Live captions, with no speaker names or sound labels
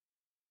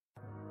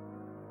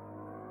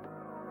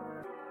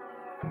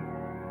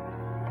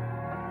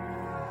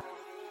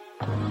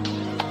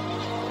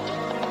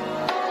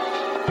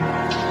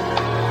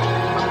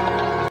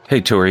Hey,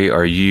 Tori,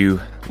 are you?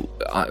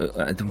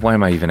 Why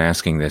am I even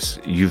asking this?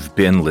 You've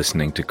been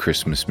listening to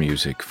Christmas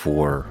music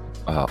for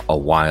a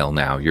while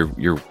now.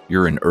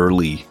 You're an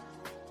early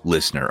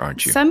listener,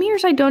 aren't you? Some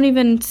years I don't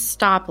even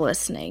stop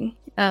listening.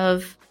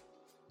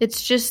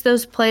 It's just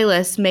those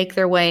playlists make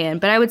their way in.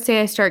 But I would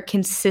say I start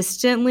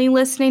consistently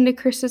listening to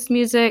Christmas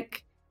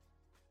music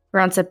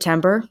around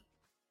September.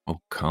 Oh,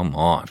 come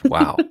on!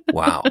 Wow,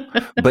 wow.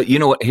 But you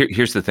know what?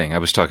 Here's the thing. I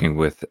was talking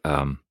with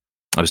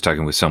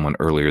someone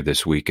earlier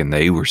this week, and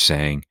they were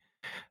saying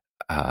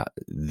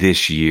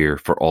this year,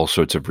 for all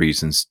sorts of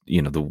reasons,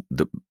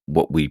 the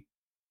what we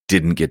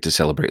didn't get to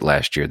celebrate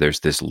last year. There's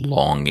this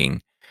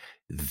longing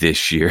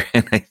this year,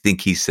 and I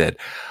think he said,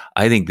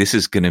 "I think this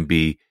is going to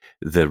be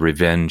the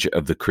revenge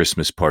of the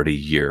Christmas party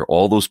year.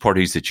 All those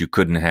parties that you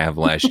couldn't have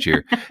last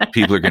year,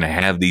 people are going to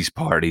have these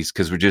parties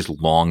because we're just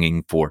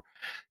longing for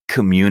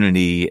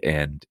community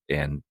and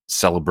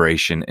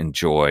celebration and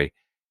joy."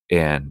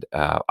 And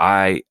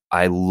I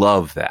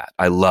love that.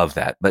 I love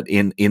that. But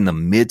in the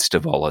midst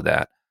of all of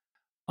that,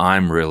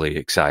 I'm really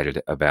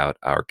excited about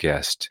our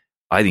guest.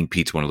 I think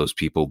Pete's one of those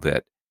people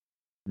that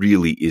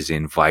really is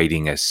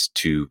inviting us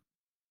to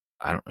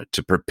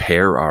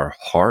prepare our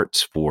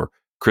hearts for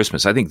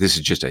Christmas. I think this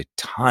is just a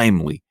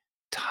timely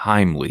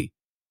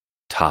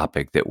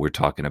topic that we're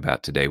talking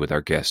about today with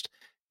our guest,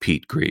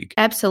 Pete Greig.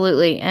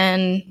 Absolutely.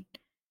 And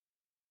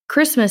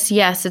Christmas,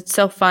 yes, it's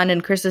so fun,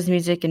 and Christmas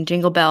music and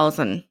jingle bells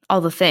and all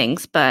the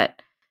things, but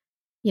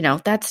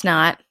that's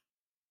not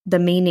the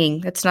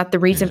meaning. That's not the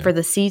reason for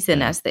the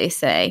season, as they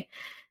say.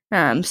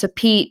 So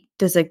Pete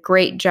does a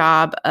great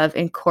job of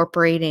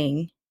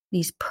incorporating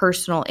these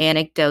personal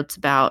anecdotes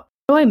about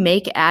how do I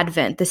make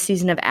Advent, the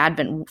season of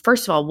Advent.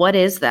 First of all, what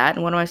is that,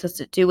 and what am I supposed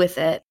to do with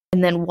it?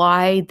 And then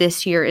why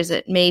this year is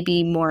it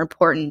maybe more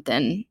important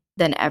than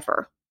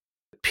ever?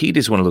 Pete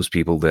is one of those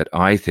people that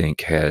I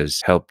think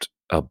has helped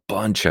a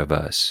bunch of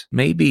us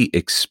maybe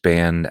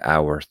expand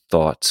our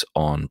thoughts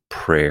on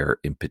prayer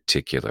in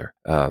particular.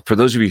 For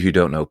those of you who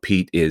don't know,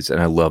 Pete is,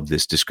 and I love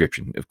this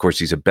description, of course,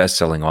 he's a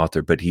best-selling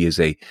author, but he is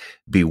a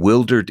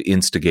bewildered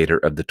instigator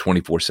of the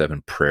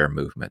 24/7 prayer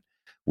movement,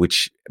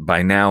 which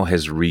by now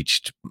has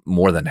reached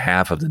more than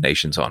half of the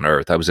nations on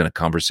earth. I was in a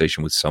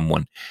conversation with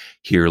someone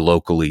here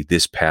locally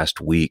this past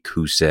week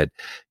who said,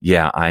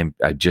 yeah,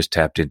 I just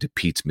tapped into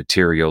Pete's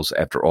materials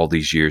after all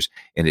these years,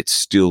 and it's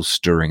still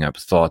stirring up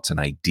thoughts and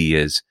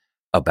ideas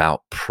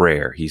about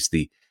prayer. He's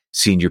the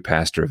senior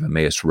pastor of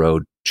Emmaus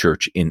Road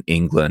Church in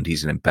England.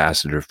 He's an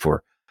ambassador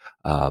for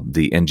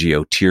the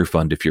NGO Tear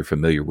Fund, if you're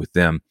familiar with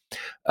them.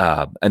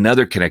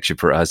 Another connection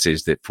for us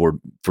is that for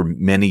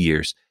many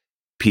years,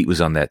 Pete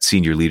was on that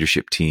senior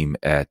leadership team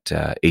at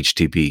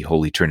HTB,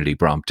 Holy Trinity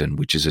Brompton,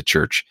 which is a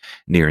church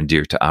near and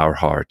dear to our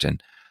heart,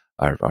 and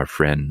our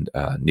friend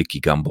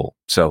Nikki Gumbel.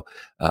 So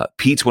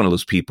Pete's one of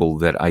those people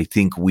that I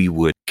think we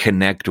would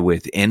connect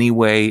with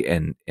anyway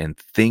and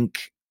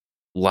think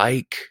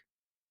like.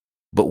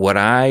 But what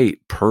I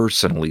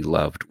personally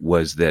loved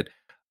was that,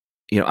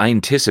 I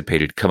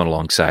anticipated coming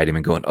alongside him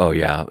and going, oh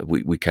yeah,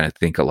 we kind of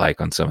think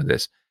alike on some of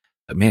this.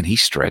 But man, he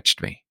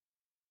stretched me.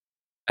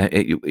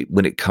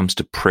 When it comes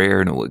to prayer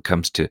and when it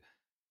comes to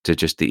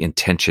just the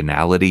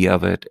intentionality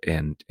of it,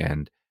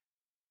 and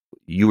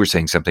you were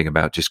saying something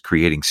about just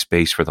creating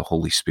space for the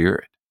Holy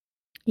Spirit.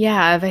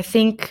 Yeah, I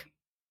think,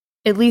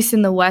 at least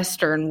in the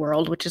Western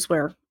world, which is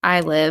where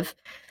I live,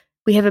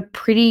 we have a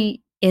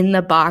pretty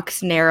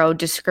in-the-box, narrow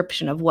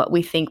description of what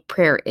we think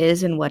prayer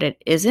is and what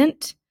it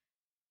isn't.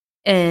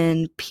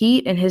 And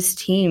Pete and his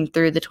team,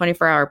 through the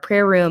 24-hour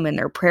prayer room and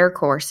their prayer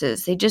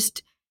courses, they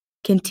just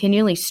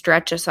continually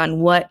stretch us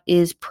on what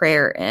is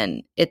prayer.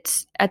 And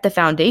it's at the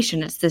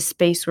foundation. It's this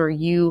space where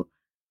you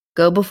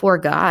go before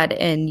God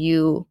and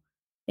you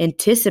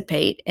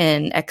anticipate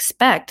and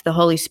expect the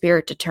Holy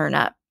Spirit to turn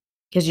up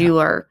because you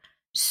are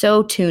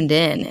so tuned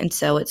in. And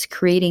so it's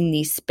creating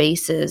these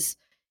spaces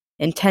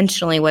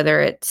intentionally, whether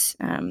it's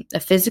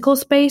a physical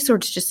space or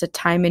it's just a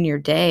time in your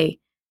day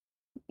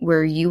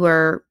where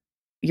your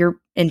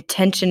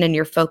intention and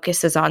your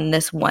focus is on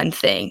this one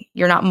thing.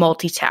 You're not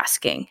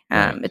multitasking.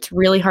 It's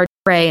really hard to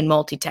pray and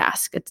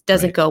multitask. It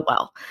doesn't go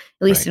well,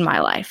 at least in my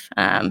life.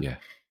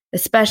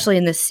 Especially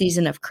in this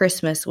season of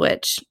Christmas,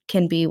 which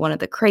can be one of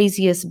the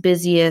craziest,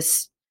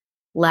 busiest,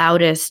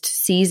 loudest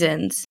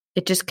seasons.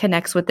 It just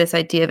connects with this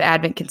idea of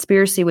Advent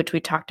conspiracy, which we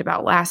talked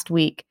about last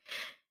week.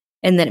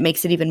 And then it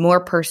makes it even more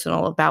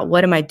personal about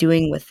what am I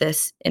doing with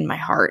this in my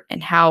heart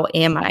and how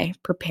am I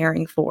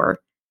preparing for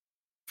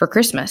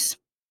Christmas?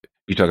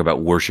 You talk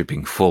about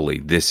worshiping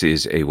fully. This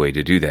is a way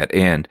to do that.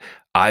 And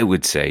I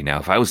would say now,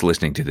 if I was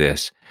listening to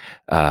this,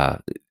 I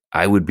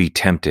would be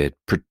tempted,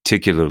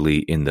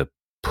 particularly in the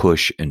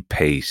push and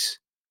pace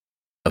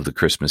of the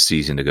Christmas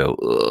season, to go,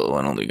 oh,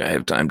 I don't think I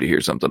have time to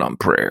hear something on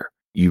prayer.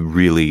 You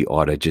really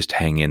ought to just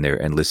hang in there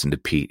and listen to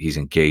Pete. He's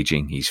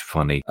engaging. He's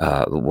funny.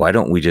 Why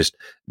don't we just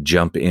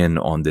jump in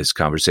on this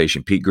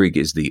conversation? Pete Greig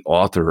is the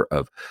author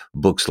of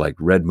books like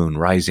Red Moon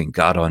Rising,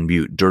 God on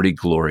Mute, Dirty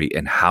Glory,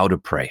 and How to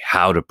Pray.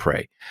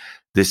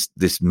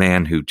 This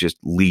man who just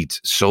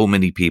leads so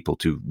many people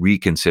to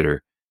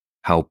reconsider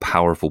how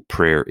powerful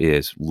prayer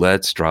is,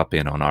 let's drop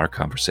in on our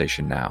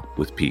conversation now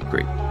with Pete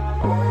Greig.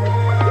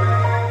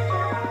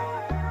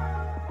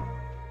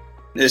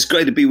 It's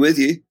great to be with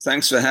you.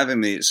 Thanks for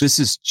having me.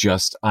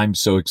 I'm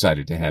so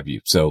excited to have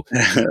you. So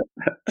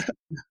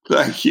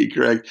thank you,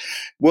 Greg.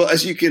 Well,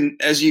 as you can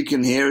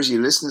hear, as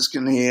your listeners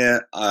can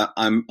hear,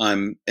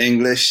 I'm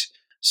English,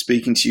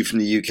 speaking to you from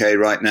the UK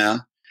right now.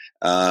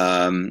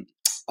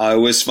 I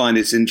always find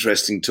it's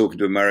interesting talking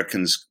to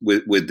Americans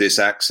with this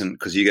accent,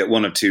 because you get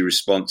one of two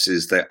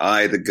responses. They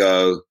either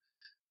go,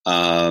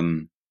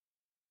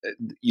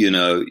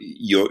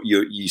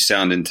 you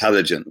sound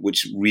intelligent,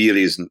 which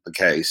really isn't the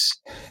case,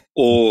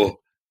 or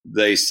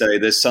they say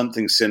there's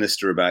something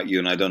sinister about you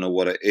and I don't know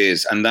what it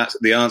is. And that's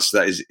the answer to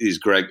that is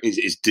Greg,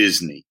 is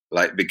Disney.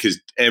 Like,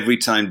 because every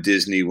time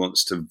Disney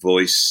wants to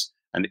voice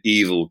an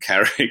evil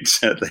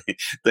character,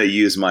 they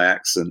use my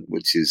accent,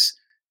 which is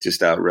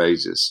just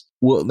outrageous.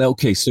 Well,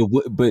 okay. So,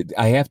 but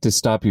I have to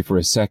stop you for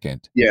a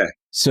second. Yeah.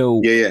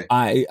 So yeah.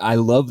 I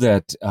love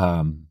that.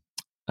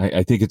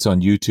 I think it's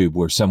on YouTube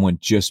where someone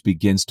just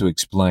begins to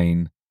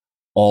explain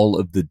all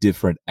of the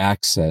different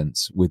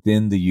accents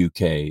within the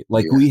UK,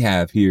 like we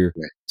have here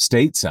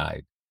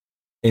stateside.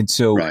 And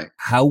so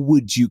how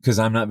would you, because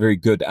I'm not very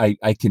good,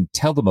 I can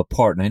tell them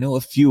apart and I know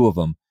a few of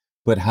them,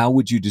 but how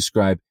would you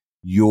describe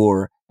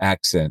your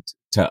accent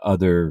to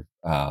other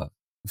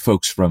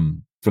folks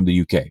from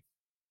the UK?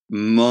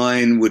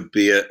 Mine would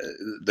be,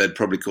 they'd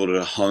probably call it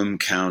a home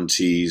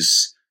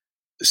counties,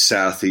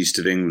 southeast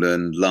of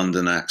England,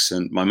 London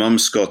accent. My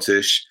mum's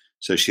Scottish,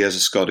 so she has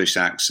a Scottish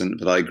accent,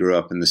 but I grew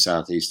up in the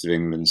southeast of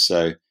England.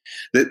 So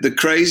the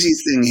crazy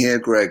thing here,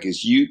 Greg,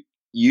 is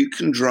you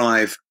can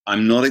drive,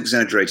 I'm not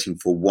exaggerating,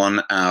 for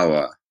 1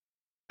 hour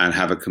and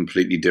have a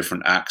completely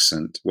different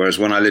accent. Whereas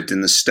when I lived in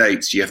the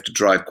States, you have to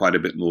drive quite a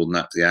bit more than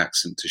that for the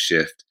accent to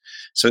shift.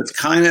 So it's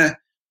kind of,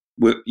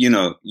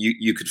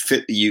 you could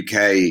fit the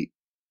UK,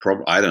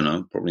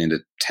 probably into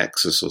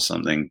Texas or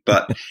something,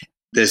 but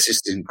there's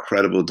just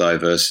incredible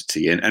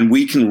diversity, and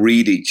we can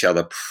read each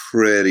other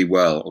pretty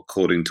well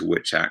according to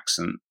which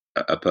accent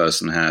a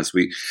person has.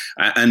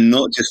 And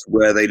not just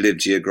where they live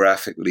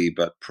geographically,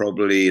 but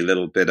probably a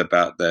little bit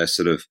about their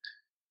sort of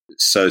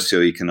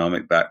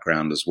socioeconomic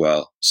background as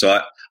well.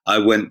 So I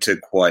went to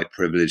quite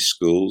privileged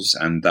schools,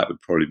 and that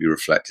would probably be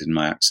reflected in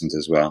my accent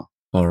as well.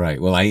 All right.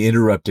 Well, I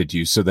interrupted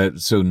you so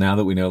now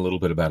that we know a little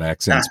bit about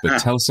accents, but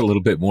tell us a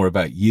little bit more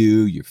about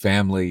you, your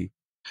family.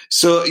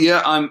 So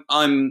yeah,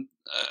 I'm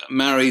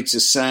married to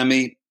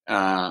Sammy.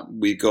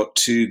 We've got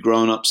 2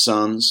 grown-up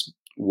sons.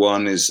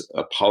 One is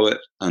a poet,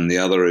 and the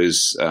other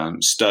is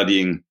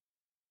studying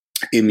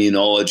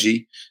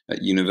immunology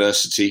at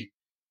university.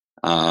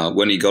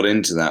 When he got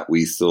into that,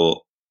 we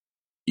thought,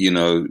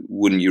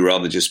 wouldn't you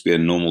rather just be a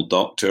normal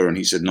doctor? And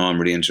he said, no,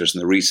 I'm really interested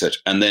in the research.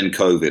 And then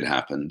COVID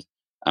happened,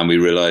 and we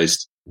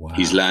realized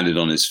he's landed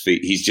on his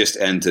feet. He's just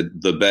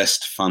entered the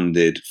best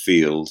funded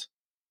field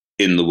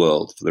in the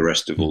world for the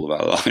rest of all of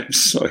our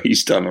lives. So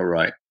he's done all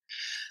right.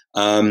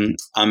 I'm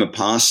a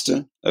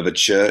pastor of a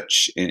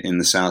church in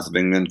the south of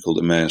England called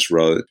Emmaus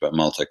Road, a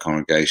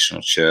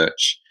multi-congregational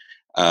church.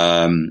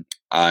 I'm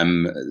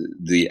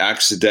the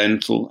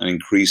accidental and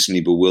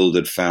increasingly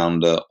bewildered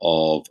founder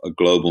of a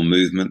global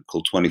movement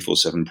called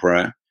 24/7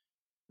 Prayer.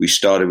 We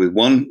started with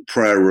one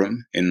prayer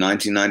room in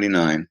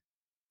 1999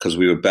 because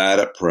we were bad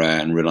at prayer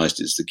and realized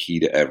it's the key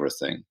to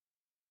everything.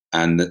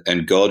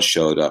 And God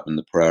showed up in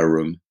the prayer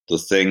room. The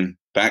thing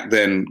back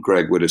then,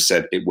 Greg would have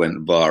said it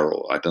went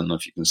viral. I don't know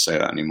if you can say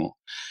that anymore.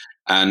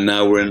 And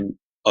now we're in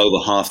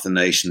over half the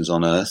nations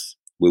on earth.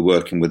 We're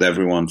working with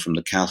everyone from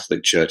the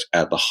Catholic Church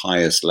at the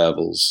highest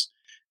levels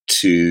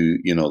to,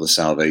 the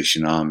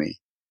Salvation Army.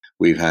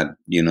 We've had,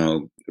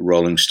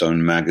 Rolling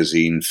Stone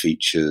magazine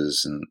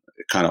features and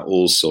kind of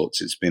all sorts.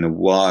 It's been a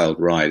wild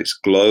ride. It's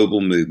a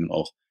global movement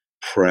of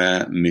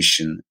prayer,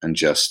 mission, and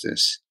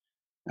justice.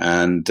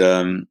 And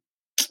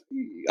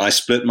I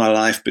split my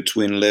life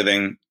between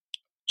living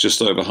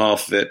just over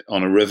half of it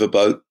on a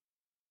riverboat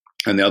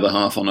and the other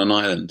half on an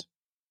island.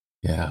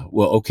 Yeah.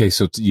 Well, okay.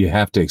 So you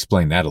have to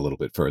explain that a little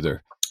bit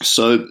further.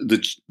 So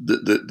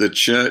the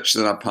church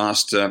that I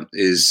pastor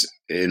is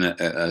in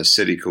a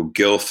city called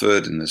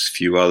Guildford, and there's a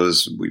few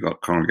others. We've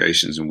got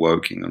congregations in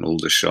Woking and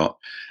Aldershot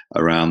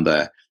around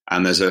there.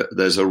 And there's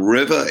a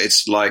river.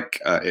 It's like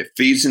it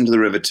feeds into the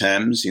River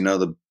Thames.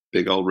 The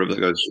big old river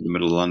that goes through the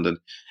middle of London.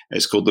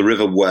 It's called the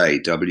River Wey,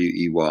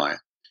 W-E-Y.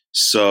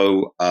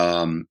 So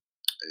the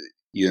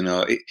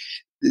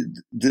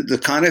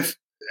kind of,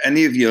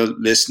 any of your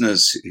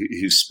listeners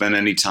who've spent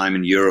any time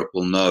in Europe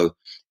will know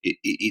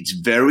it's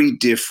very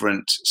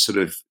different sort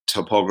of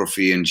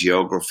topography and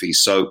geography.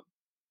 So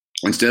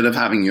instead of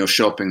having your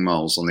shopping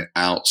malls on the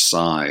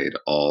outside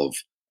of,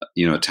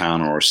 a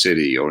town or a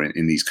city or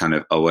in these kind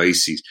of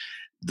oases,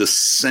 the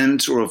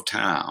center of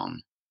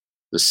town,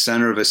 the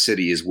center of a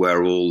city is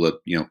where all the,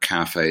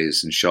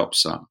 cafes and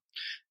shops are.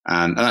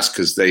 And that's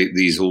because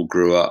these all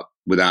grew up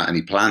without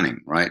any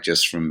planning, right?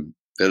 Just from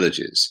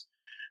villages.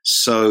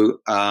 So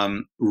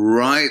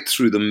right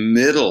through the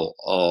middle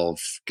of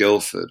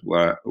Guildford,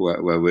 where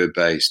we're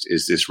based,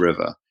 is this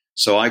river.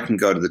 So I can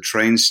go to the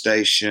train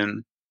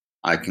station,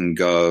 I can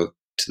go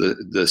to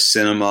the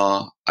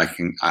cinema, I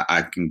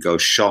can go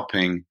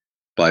shopping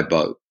by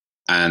boat,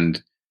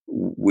 and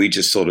we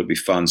just thought it'd be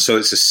fun. So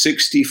it's a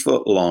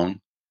 60-foot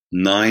long,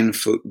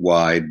 9-foot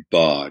wide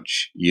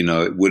barge.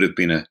 It would have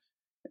been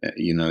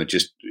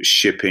just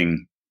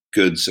shipping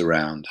goods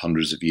around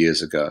hundreds of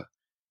years ago.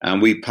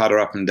 And we putter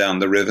up and down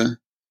the river,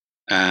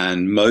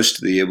 and most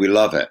of the year we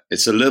love it.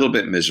 It's a little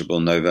bit miserable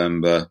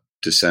November,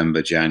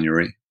 December,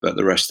 January, but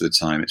the rest of the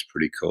time it's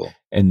pretty cool.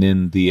 And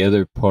then the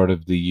other part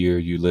of the year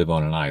you live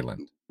on an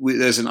island.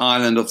 There's an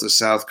island off the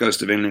south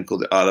coast of England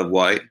called the Isle of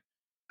Wight.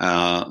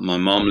 My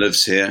mom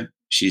lives here.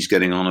 She's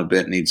getting on a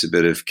bit, needs a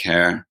bit of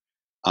care.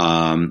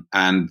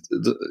 I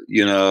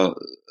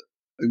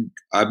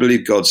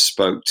believe God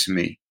spoke to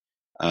me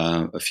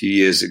a few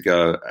years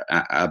ago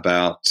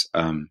about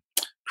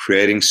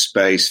creating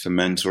space for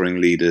mentoring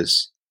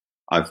leaders.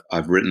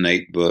 I've written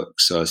 8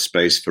 books, so a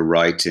space for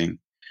writing,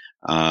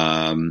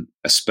 a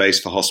space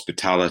for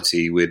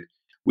hospitality.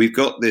 We've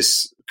got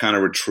this kind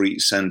of retreat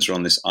center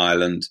on this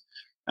island,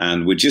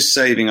 and we're just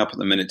saving up at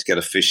the minute to get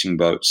a fishing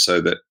boat so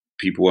that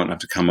people won't have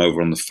to come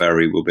over on the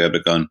ferry. We'll be able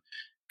to go and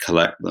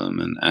collect them,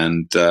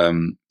 and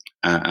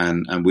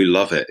we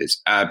love it.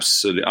 It's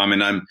absolutely. I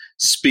mean, I'm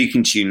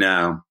speaking to you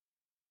now,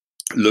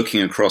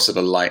 looking across at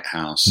a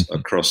lighthouse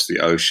across the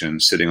ocean,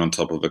 sitting on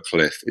top of a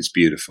cliff. It's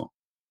beautiful.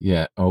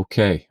 Yeah.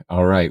 Okay.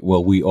 All right.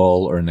 Well, we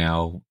all are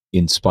now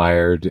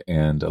inspired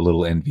and a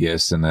little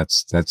envious, and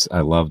that's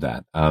I love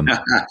that.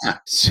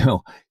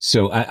 So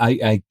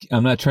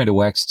I'm not trying to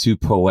wax too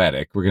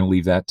poetic. We're going to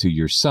leave that to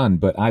your son,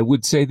 but I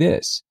would say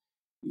this: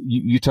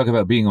 you talk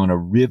about being on a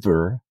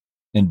river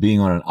and being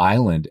on an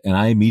island, and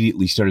I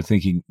immediately started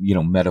thinking,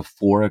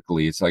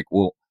 metaphorically, it's like,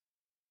 well,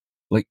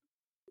 like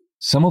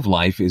some of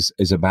life is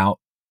about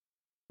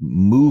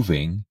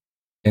moving,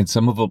 and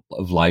some of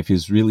life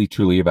is really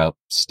truly about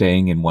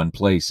staying in one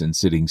place and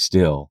sitting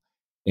still.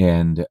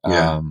 And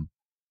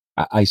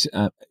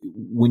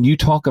when you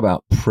talk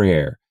about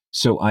prayer,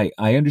 so I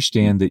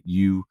understand that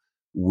you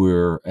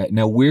were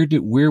now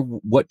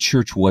what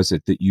church was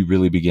it that you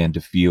really began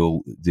to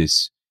feel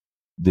this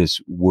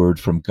word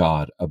from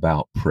God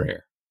about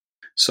prayer?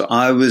 So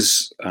I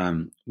was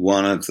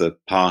one of the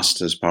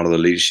pastors, part of the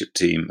leadership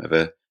team of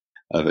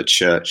a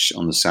church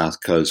on the South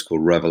Coast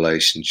called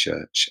Revelation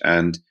Church,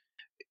 and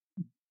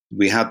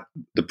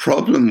the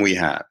problem we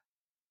had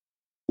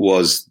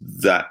was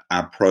that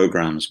our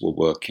programs were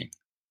working,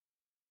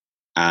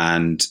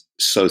 and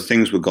so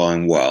things were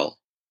going well.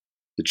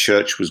 The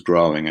church was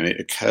growing, and it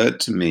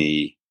occurred to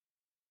me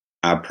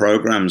our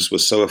programs were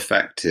so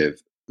effective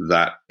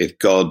that if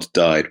God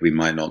died, we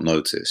might not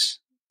notice.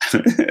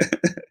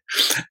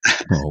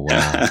 Oh,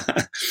 wow.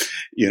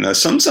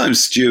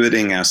 Sometimes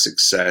stewarding our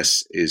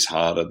success is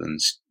harder than.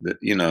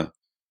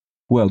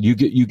 Well, you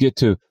get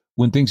to,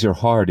 when things are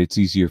hard, it's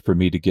easier for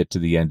me to get to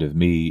the end of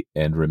me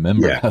and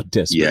remember how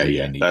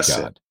desperately I need God.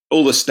 It.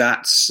 All the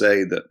stats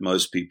say that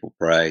most people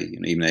pray,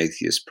 even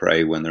atheists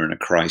pray when they're in a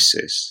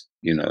crisis.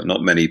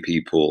 Not many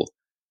people,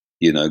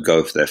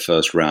 go for their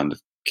first round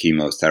of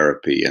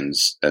chemotherapy and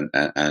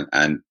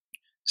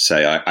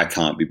say, I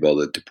can't be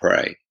bothered to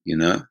pray,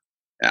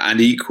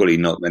 And equally,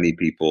 not many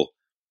people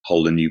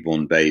hold a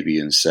newborn baby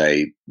and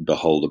say,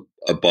 behold,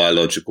 a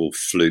biological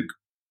fluke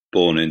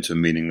born into a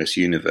meaningless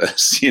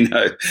universe.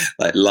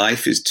 Like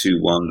life is too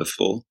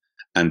wonderful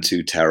and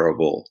too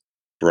terrible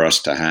for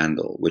us to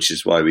handle, which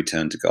is why we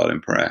turn to God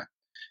in prayer.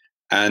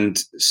 And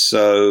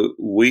so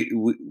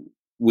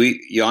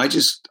I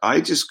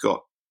just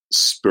got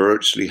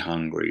spiritually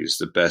hungry is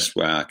the best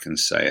way I can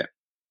say it,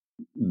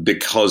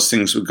 because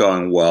things were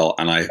going well,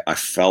 and I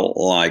felt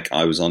like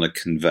I was on a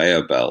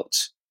conveyor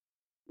belt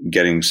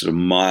getting sort of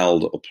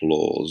mild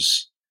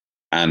applause,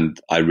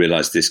 and I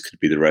realized this could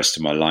be the rest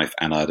of my life,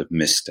 and I'd have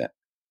missed it.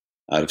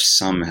 I'd have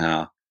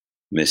somehow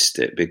missed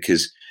it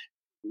because,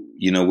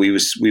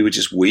 we were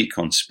just weak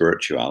on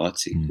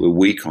spirituality. We're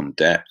weak on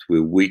depth.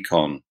 We're weak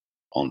on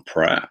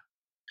prayer.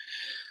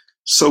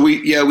 So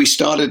we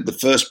started the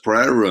first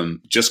prayer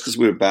room just because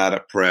we were bad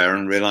at prayer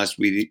and realized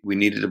we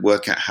needed to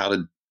work out how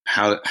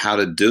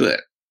to do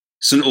it.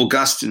 St.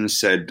 Augustine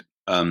said,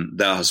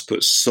 "Thou hast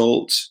put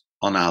salt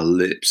on our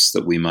lips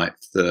that we might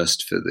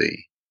thirst for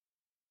thee."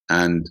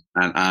 And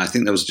I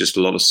think there was just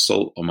a lot of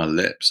salt on my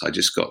lips. I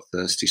just got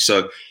thirsty.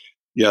 So,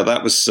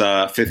 that was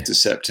 5th of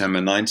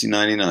September,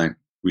 1999.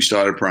 We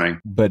started praying.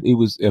 But it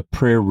was a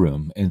prayer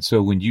room. And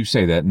so when you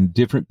say that, and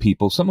different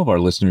people, some of our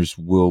listeners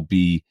will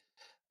be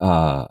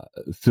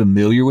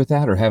familiar with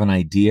that or have an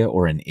idea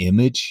or an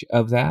image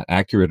of that,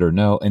 accurate or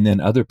no. And then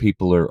other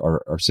people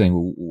are saying,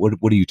 well,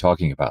 what are you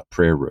talking about,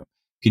 prayer room?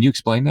 Can you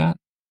explain that?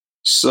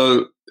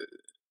 So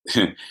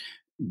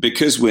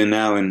because we're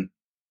now in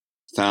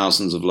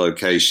thousands of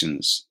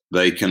locations,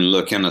 they can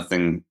look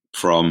anything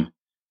from,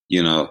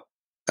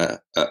 a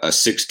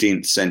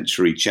 16th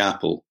century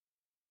chapel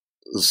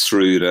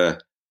through to,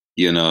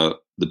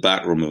 the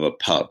back room of a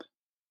pub.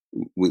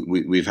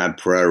 we've had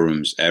prayer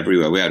rooms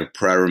everywhere. We had a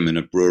prayer room in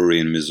a brewery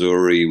in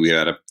Missouri. We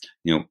had a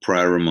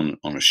prayer room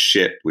on a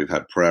ship. We've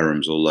had prayer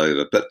rooms all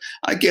over. But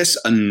I guess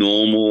a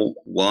normal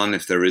one,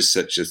 if there is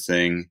such a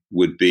thing,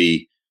 would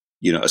be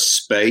a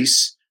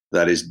space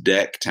that is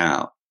decked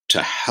out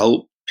to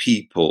help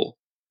people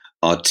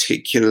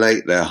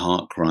articulate their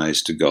heart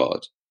cries to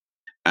God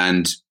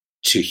and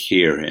to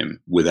hear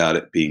him without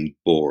it being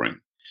boring.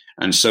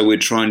 And so we're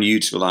trying to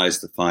utilize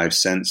the five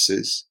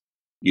senses.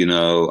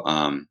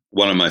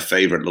 One of my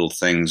favorite little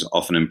things,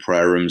 often in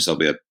prayer rooms, there'll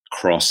be a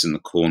cross in the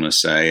corner,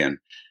 say, and,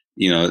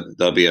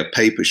 there'll be a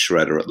paper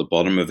shredder at the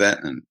bottom of it.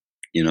 And,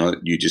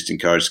 you just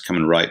encourage to come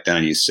and write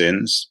down your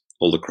sins,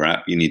 all the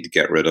crap you need to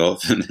get rid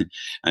of,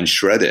 and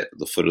shred it at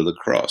the foot of the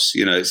cross.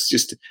 It's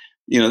just,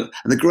 and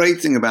the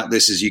great thing about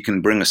this is you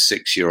can bring a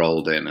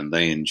 6-year-old in and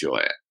they enjoy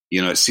it.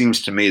 It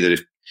seems to me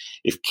that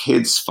if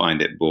kids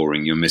find it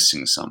boring, you're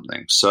missing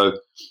something. So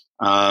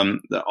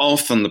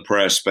often the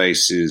prayer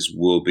spaces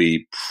will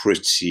be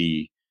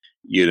pretty,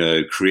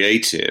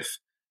 creative,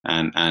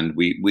 and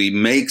we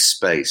make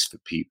space for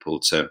people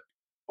to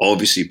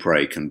obviously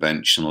pray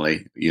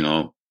conventionally,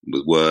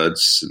 with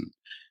words and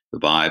the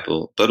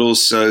Bible, but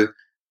also,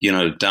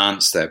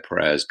 dance their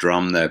prayers,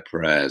 drum their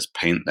prayers,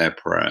 paint their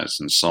prayers,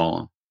 and so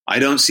on. I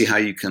don't see how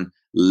you can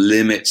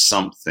limit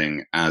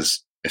something as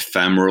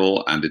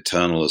ephemeral and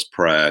eternal as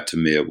prayer to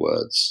mere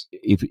words.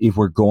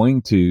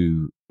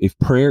 If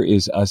prayer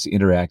is us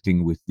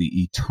interacting with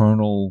the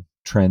eternal,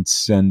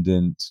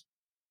 transcendent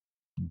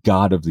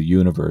God of the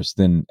universe,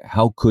 then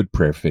how could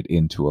prayer fit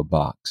into a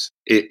box?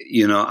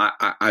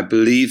 I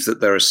believe that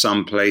there are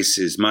some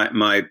places,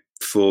 my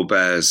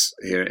forebears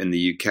here in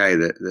the UK,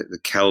 the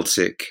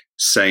Celtic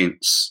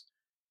saints,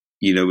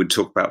 would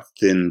talk about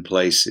thin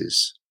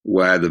places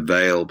where the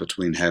veil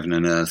between heaven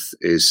and earth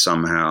is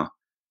somehow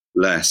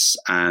less.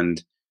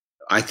 And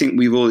I think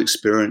we've all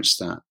experienced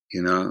that,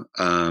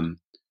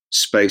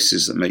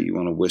 spaces that make you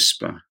want to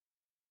whisper,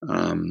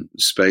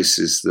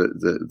 spaces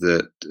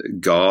that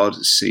God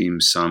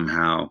seems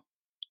somehow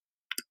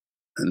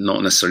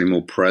not necessarily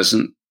more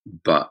present,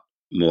 but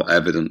more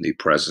evidently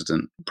present,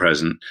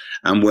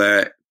 and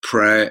where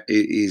prayer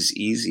is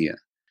easier.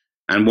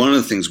 And one of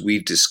the things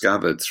we've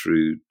discovered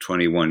through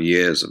 21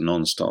 years of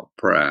nonstop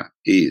prayer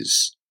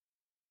is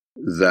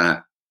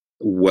that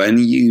when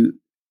you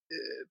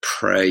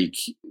pray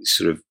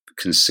sort of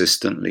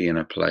consistently in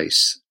a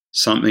place,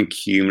 something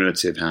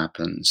cumulative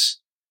happens.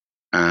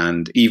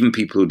 And even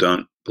people who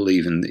don't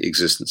believe in the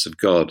existence of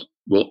God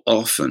will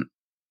often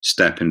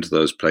step into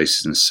those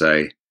places and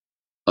say,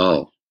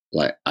 oh,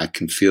 like I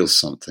can feel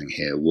something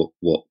here.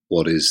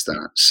 What is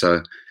that?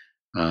 So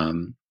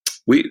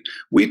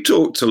we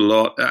talked a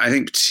lot, I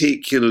think,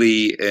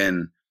 particularly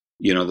in,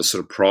 the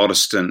sort of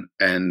Protestant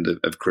end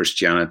of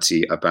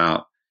Christianity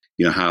about,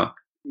 how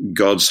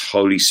God's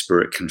Holy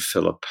Spirit can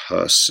fill a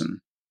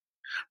person.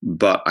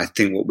 But I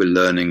think what we're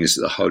learning is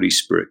that the Holy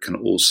Spirit can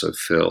also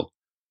fill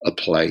a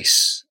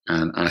place.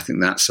 And I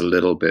think that's a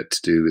little bit to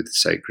do with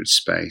sacred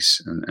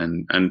space.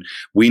 And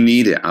we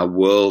need it. Our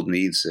world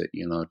needs it.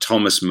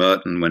 Thomas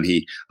Merton, when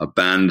he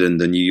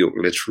abandoned the New York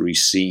literary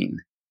scene,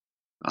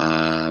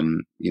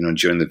 during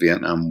the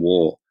Vietnam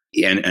War,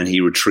 and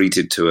he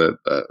retreated to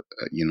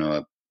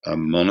a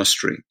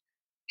monastery,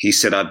 he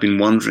said, I've been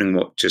wondering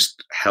what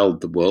just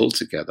held the world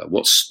together,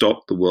 what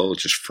stopped the world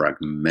just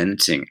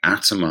fragmenting,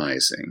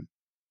 atomizing.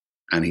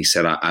 And he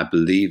said, I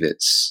believe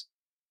it's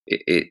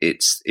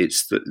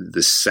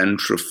the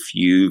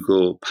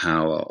centrifugal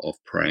power of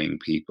praying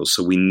people.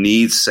 So we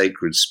need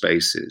sacred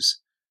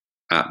spaces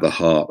at the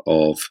heart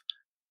of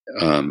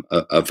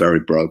a very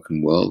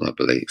broken world, I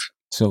believe.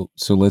 So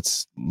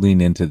let's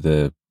lean into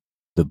the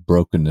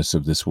brokenness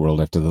of this world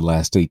after the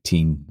last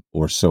 18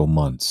 or so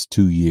months,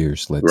 2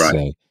 years, let's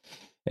say,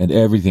 and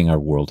everything our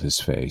world has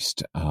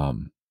faced.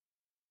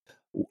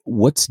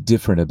 What's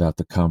different about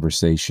the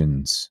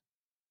conversations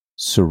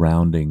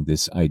surrounding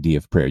this idea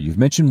of prayer? You've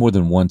mentioned more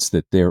than once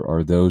that there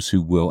are those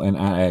who will, and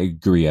I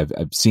agree, I've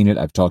seen it,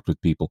 I've talked with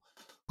people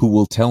who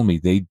will tell me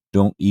they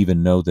don't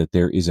even know that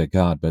there is a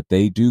God, but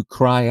they do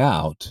cry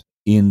out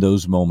in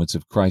those moments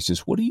of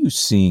crisis. What are you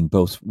seeing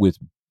both with,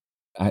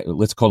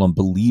 let's call them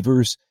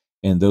believers,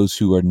 and those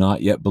who are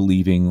not yet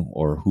believing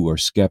or who are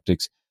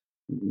skeptics?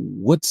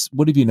 What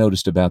have you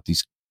noticed about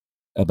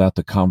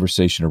the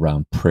conversation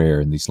around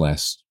prayer in these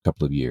last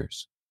couple of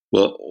years?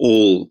 Well,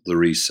 all the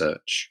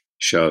research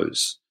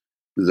shows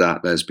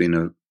that there's been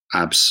an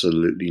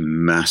absolutely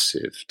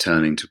massive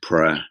turning to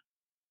prayer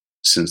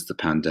since the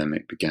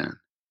pandemic began.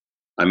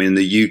 I mean, in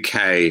the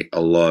UK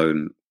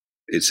alone,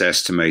 it's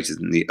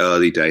estimated in the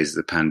early days of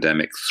the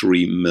pandemic,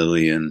 3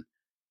 million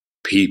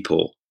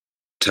people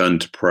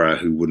turned to prayer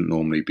who wouldn't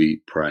normally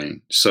be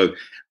praying. So,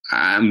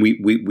 and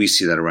we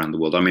see that around the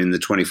world. I mean, in the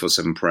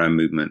 24/7 prayer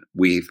movement,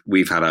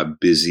 we've had our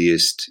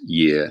busiest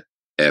year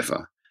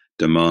ever.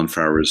 Demand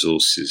for our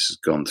resources has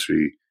gone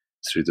through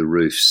the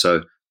roof.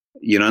 So,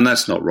 and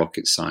that's not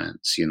rocket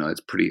science.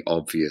 It's pretty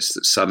obvious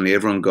that suddenly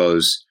everyone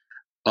goes,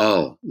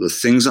 oh, the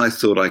things I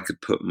thought I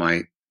could put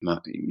my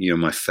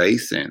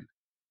faith in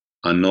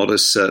are not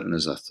as certain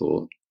as I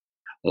thought.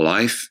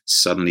 Life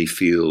suddenly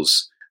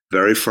feels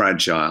very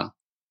fragile.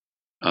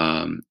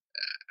 And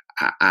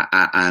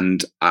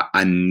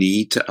I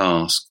need to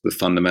ask the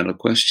fundamental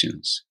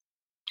questions.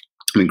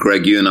 I mean,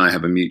 Greg, you and I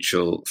have a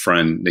mutual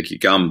friend, Nicky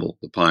Gumbel,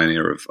 the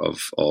pioneer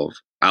of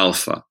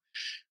Alpha,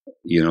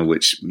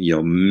 which,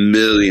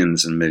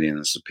 millions and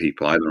millions of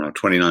people, I don't know,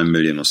 29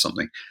 million or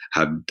something,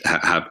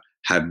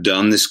 have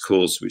done this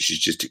course, which is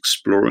just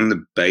exploring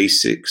the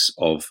basics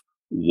of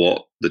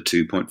what the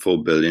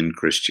 2.4 billion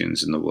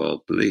Christians in the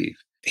world believe.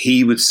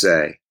 He would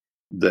say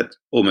that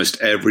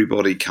almost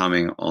everybody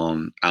coming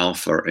on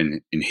Alpha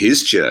in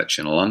his church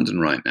in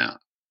London right now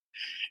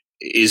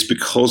is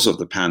because of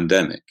the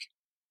pandemic.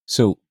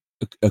 So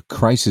a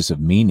crisis of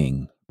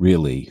meaning,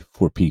 really,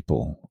 for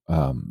people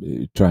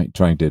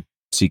trying to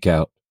seek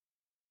out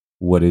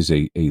what is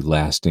a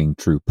lasting,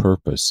 true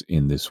purpose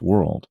in this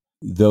world.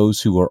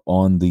 Those who are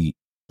on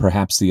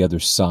perhaps the other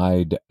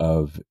side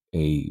of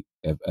a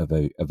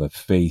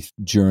faith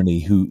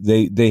journey, who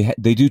they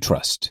do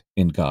trust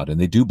in God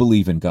and they do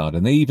believe in God,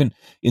 and they even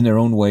in their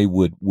own way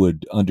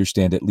would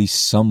understand at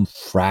least some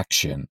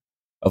fraction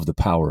of the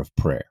power of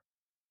prayer.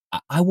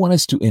 I want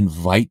us to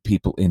invite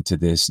people into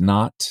this,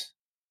 not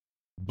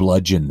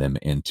bludgeon them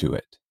into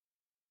it.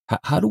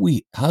 How do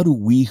we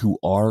who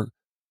are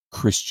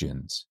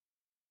Christians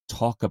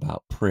talk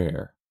about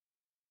prayer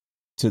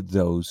to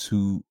those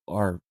who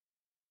are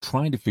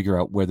trying to figure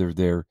out whether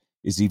there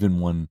is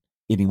even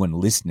anyone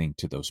listening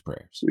to those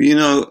prayers?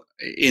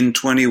 In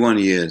 21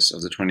 years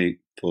of the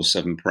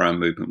 24/7 prayer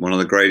movement, one of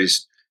the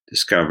greatest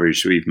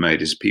discoveries we've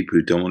made is people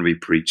who don't want to be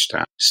preached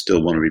at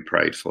still want to be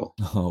prayed for.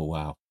 Oh,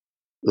 wow.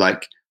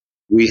 Like,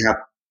 we have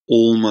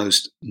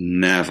almost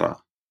never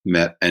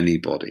met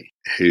anybody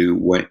who,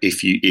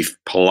 if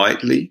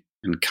politely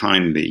and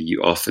kindly you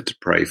offered to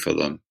pray for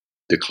them,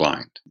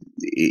 declined.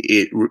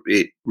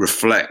 It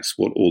reflects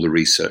what all the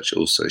research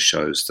also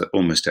shows, that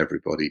almost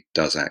everybody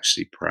does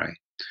actually pray.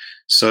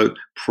 So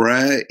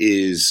prayer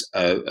is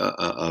a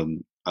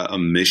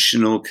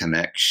missional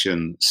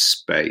connection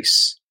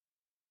space.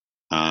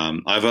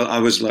 I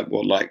was like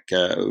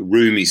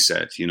Rumi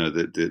said,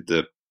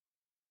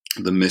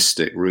 the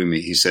mystic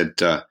Rumi. He said,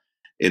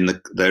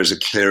 "There's a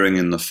clearing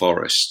in the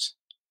forest,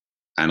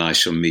 and I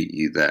shall meet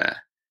you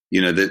there."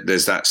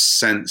 There's that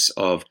sense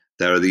of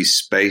there are these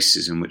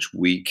spaces in which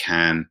we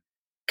can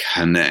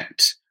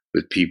connect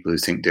with people who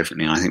think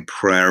differently. And I think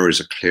prayer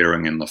is a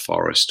clearing in the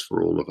forest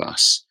for all of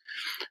us.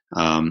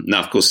 Now,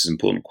 of course, there's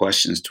important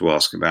questions to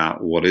ask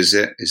about what is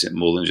it? Is it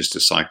more than just a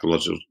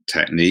psychological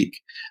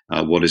technique?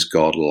 What is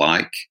God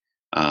like?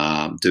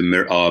 Do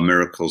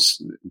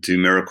miracles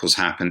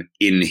happen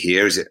in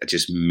here? Is it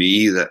just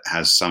me that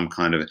has some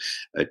kind of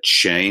a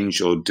change,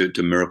 or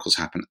do miracles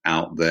happen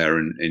out there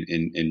in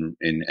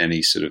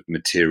any sort of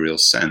material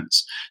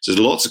sense? So there's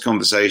lots of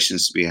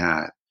conversations to be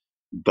had,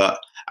 and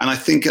I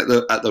think at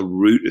the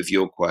root of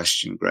your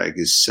question, Greg,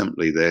 is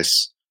simply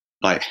this: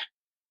 like,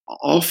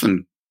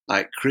 often,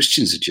 like,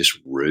 Christians are just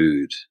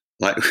rude.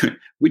 Like,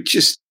 we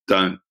just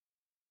don't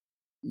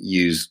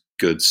use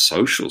good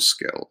social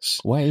skills.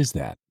 Why is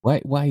that?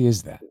 Why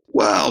is that?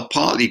 Well,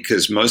 partly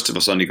because most of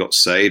us only got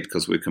saved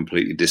because we're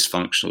completely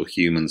dysfunctional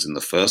humans in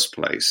the first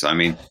place. I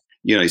mean,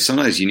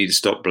 sometimes you need to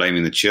stop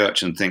blaming the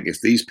church and think,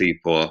 if these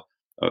people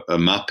are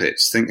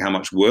Muppets, think how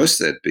much worse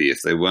they'd be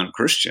if they weren't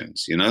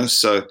Christians,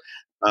 So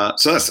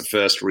that's the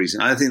first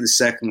reason. I think the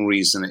second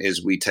reason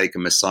is we take a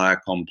Messiah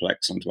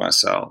complex onto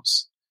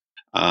ourselves.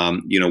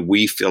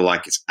 We feel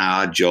like it's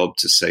our job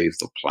to save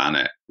the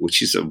planet,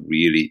 which is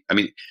the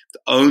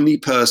only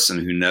person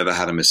who never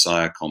had a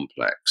Messiah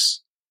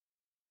complex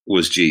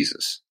was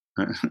Jesus,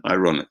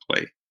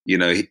 ironically.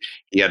 He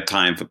had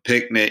time for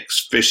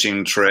picnics,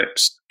 fishing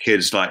trips,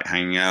 kids like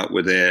hanging out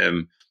with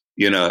him.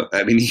 He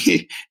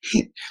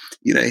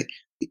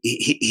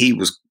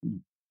was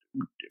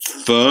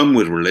firm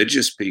with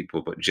religious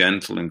people, but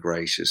gentle and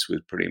gracious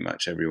with pretty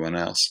much everyone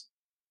else.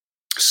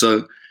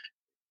 So,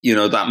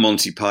 that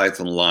Monty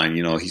Python line,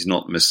 he's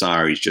not the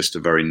Messiah, he's just a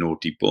very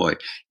naughty boy.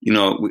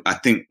 I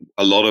think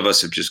a lot of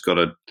us have just got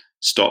to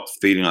stop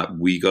feeling like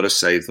we got to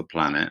save the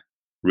planet,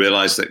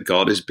 realize that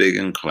God is big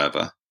and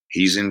clever,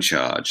 he's in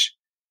charge.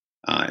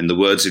 In the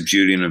words of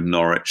Julian of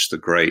Norwich, the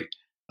great,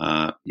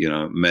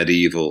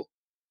 medieval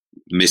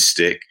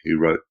mystic who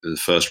wrote the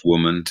first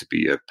woman to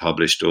be a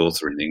published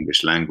author in the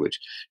English language,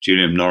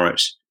 Julian of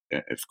Norwich,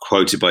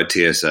 quoted by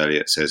T.S.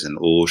 Eliot, says, "And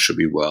all shall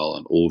be well,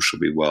 and all shall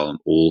be well, and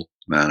all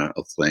manner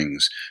of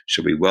things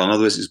shall be well." In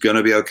other words, it's going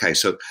to be okay.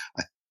 So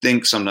I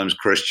think sometimes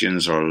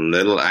Christians are a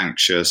little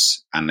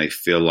anxious and they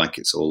feel like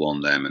it's all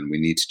on them, and we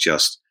need to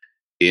just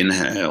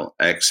inhale,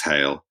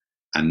 exhale,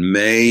 and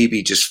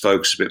maybe just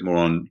focus a bit more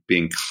on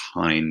being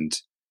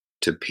kind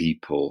to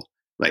people.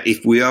 Like,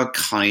 if we are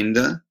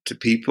kinder to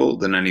people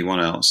than anyone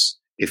else,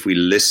 if we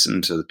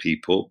listen to the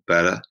people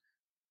better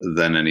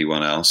than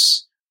anyone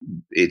else,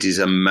 it is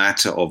a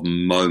matter of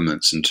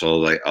moments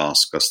until they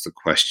ask us the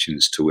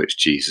questions to which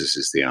Jesus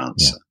is the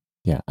answer.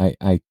 Yeah,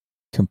 I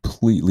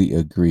completely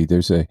agree.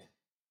 There's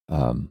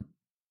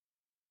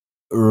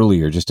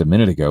earlier, just a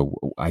minute ago,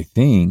 I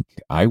think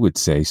I would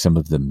say some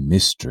of the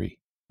mystery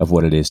of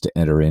what it is to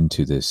enter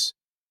into this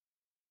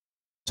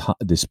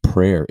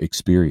prayer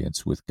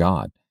experience with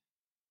God.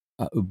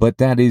 But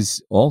that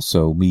is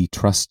also me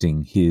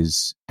trusting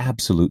his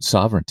absolute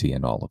sovereignty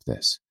in all of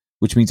this,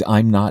 which means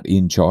I'm not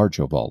in charge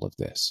of all of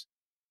this,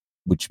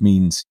 which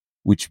means,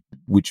 which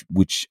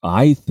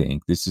I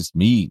think, this is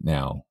me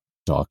now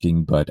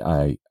talking, but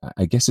I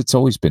guess it's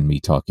always been me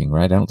talking,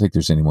 right? I don't think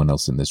there's anyone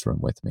else in this room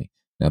with me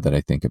now that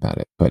I think about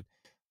it. But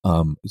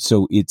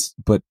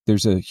but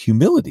there's a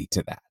humility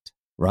to that,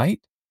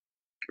 right?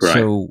 Right.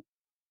 So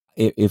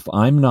if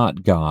I'm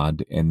not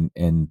God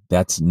and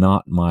that's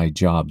not my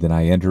job, then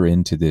I enter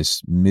into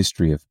this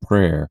mystery of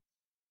prayer.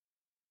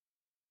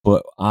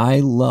 But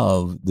I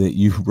love that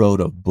you wrote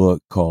a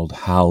book called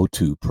How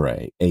to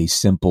Pray, a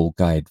simple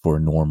guide for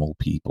normal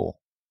people.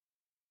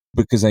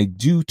 Because I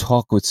do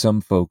talk with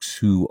some folks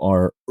who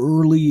are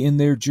early in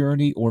their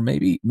journey, or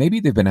maybe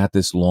they've been at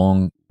this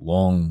long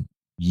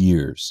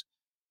years.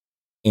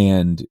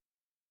 And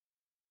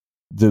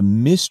the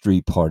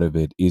mystery part of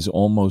it is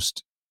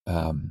almost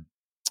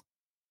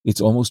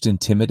it's almost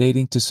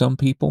intimidating to some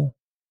people.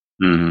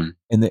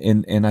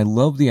 Mm-hmm. And I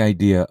love the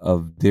idea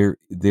of there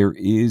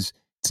is,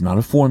 it's not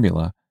a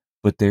formula,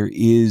 but there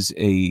is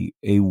a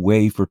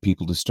way for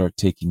people to start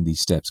taking these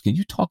steps. Can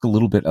you talk a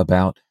little bit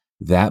about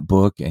that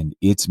book and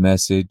its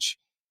message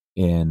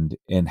and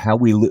how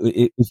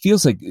it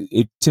feels like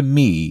it to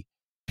me,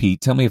 Pete,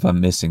 tell me if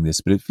I'm missing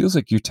this, but it feels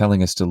like you're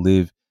telling us to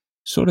live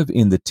sort of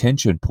in the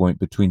tension point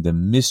between the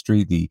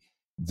mystery,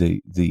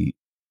 the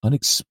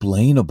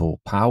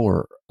unexplainable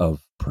power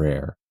of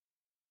prayer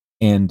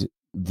and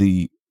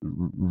the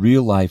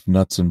real life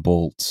nuts and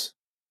bolts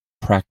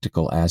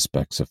practical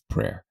aspects of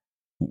prayer.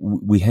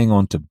 We hang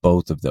on to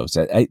both of those.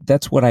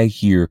 That's what I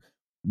hear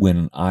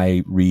when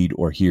I read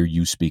or hear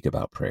you speak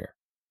about prayer.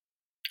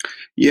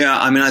 Yeah,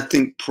 I mean, I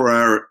think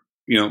prayer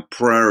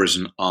is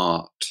an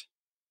art.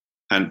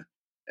 And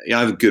I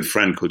have a good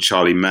friend called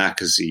Charlie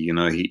Mackesy.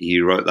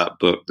 He wrote that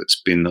book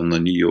that's been on the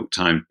New York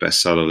Times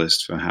bestseller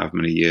list for how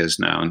many years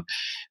now.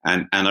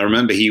 And I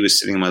remember he was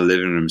sitting in my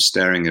living room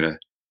staring at a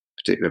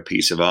particular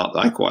piece of art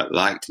that I quite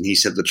liked. And he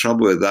said, the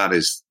trouble with that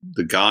is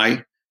the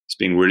guy is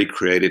being really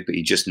creative, but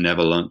he just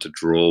never learned to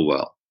draw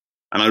well.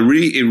 And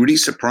it really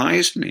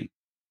surprised me.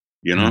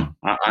 I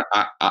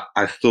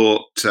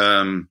thought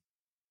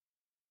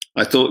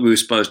we were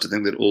supposed to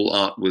think that all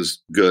art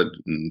was good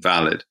and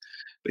valid,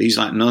 but he's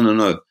like,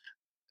 no.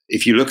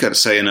 If you look at,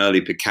 say, an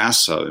early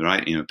Picasso,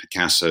 right?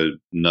 Picasso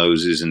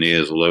noses and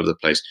ears all over the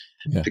place.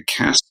 Yeah.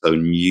 Picasso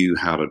knew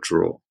how to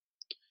draw,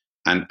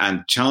 and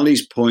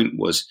Charlie's point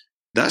was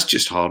that's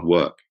just hard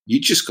work.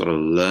 You just got to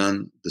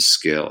learn the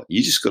skill.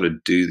 You just got to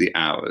do the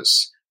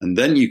hours, and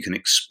then you can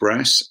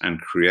express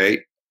and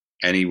create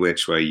any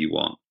which way you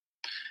want.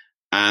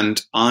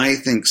 And I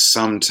think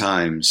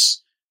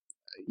sometimes,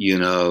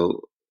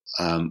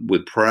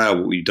 with prayer,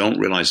 what we don't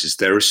realize is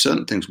there are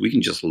certain things we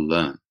can just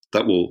learn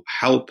that will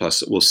help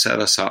us, that will set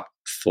us up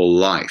for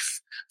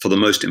life, for the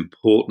most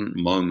important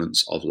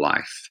moments of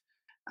life.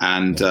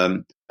 And I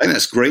think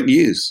that's great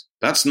news.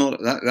 That's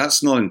not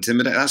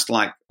intimidating. That's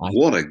like,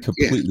 what a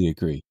completely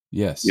gift. Agree.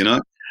 Yes.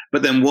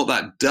 But then what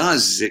that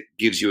does is it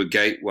gives you a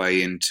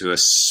gateway into a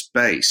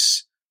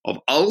space of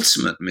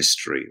ultimate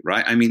mystery,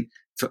 right? I mean,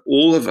 for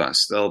all of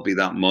us, there'll be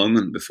that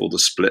moment before the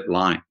split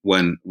line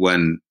when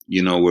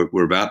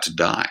we're about to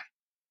die.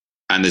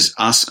 And there's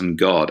us and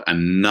God,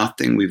 and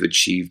nothing we've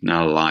achieved in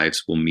our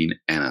lives will mean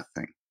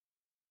anything.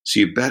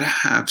 So you better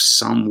have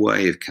some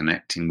way of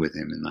connecting with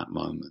him in that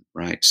moment,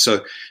 right?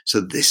 So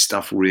this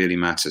stuff really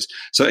matters.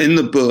 So in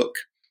the book,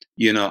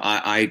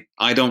 I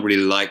don't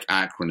really like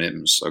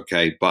acronyms,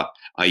 okay? But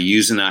I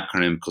use an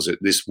acronym because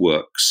this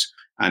works,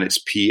 and it's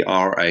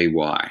PRAY.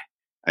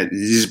 This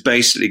is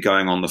basically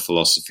going on the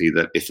philosophy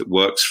that if it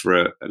works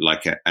for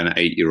an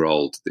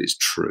 8-year-old, it's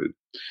true.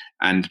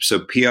 And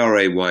so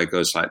PRAY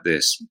goes like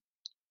this: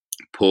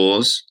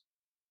 pause,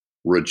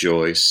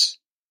 rejoice,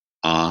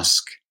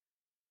 ask,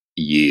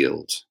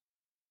 yield.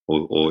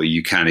 Or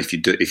you can, if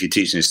you're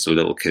teaching this to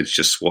little kids,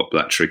 just swap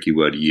that tricky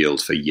word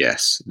yield for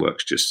yes. It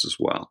works just as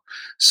well.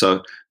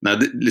 So now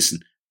listen,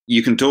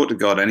 you can talk to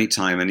God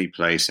anytime, any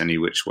place, any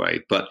which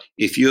way. But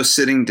if you're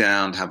sitting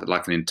down to have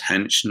like an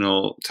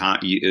intentional time,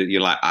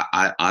 you're like,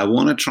 I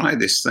want to try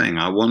this thing.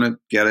 I want to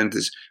get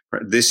into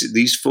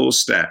these 4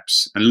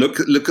 steps, and look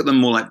at them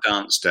more like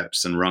dance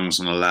steps than rungs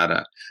on a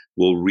ladder,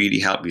 will really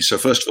help you. So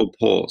first of all,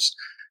 pause.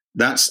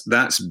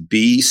 That's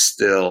be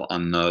still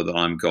and know that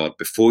I'm God.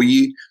 Before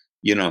you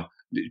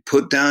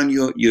put down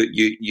your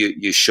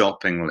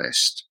shopping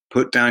list.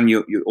 Put down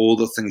your all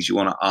the things you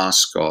want to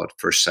ask God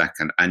for a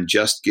second, and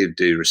just give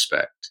due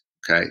respect.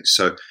 Okay,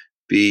 so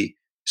be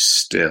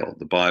still.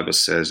 The Bible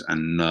says,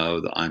 and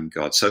know that I'm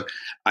God. So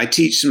I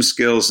teach some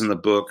skills in the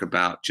book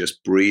about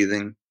just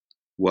breathing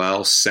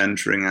well,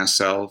 centering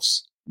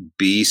ourselves.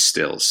 Be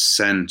still,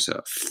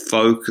 center,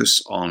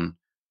 focus on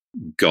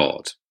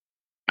God,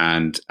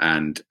 and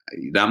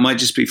that might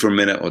just be for a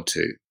minute or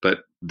two,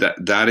 but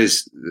that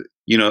is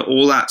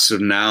all that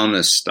sort of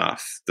nowness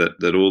stuff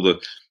that all the,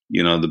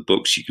 the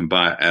books you can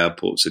buy at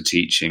airports are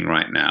teaching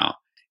right now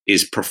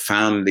is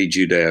profoundly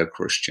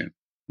Judeo-Christian.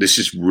 This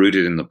is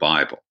rooted in the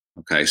Bible.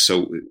 Okay,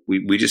 so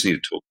we just need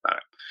to talk about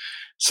it.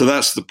 So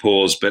that's the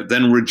pause. But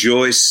then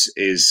rejoice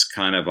is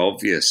kind of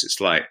obvious. It's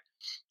like,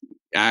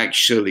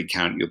 actually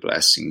count your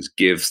blessings,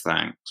 give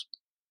thanks,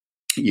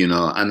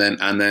 and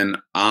then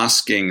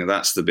asking,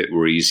 that's the bit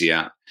we're easy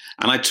at.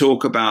 And I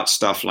talk about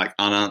stuff like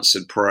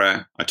unanswered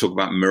prayer. I talk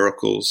about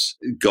miracles.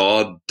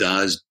 God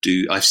does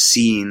I've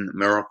seen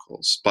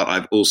miracles, but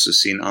I've also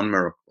seen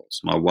unmiracles.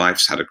 My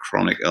wife's had a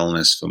chronic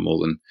illness for more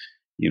than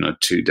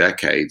 2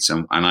 decades,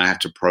 and I have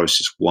to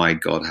process why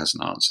God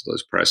hasn't answered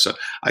those prayers. So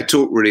I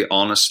talk really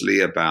honestly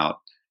about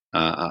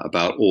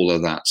all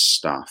of that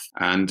stuff,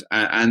 and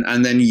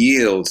then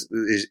yield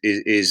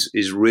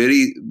is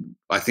really,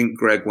 I think,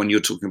 Greg, when you're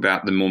talking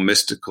about the more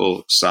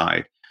mystical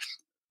side,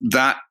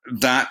 that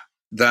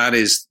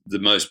is the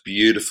most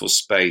beautiful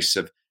space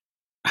of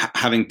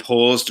having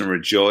paused and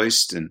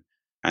rejoiced and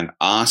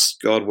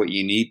asked God what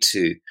you need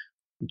to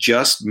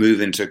just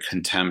move into a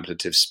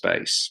contemplative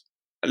space.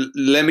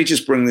 Let me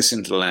just bring this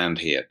into land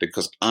here,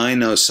 because I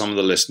know some of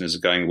the listeners are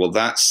going, well,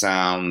 that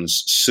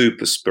sounds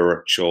super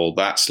spiritual.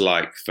 That's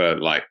like for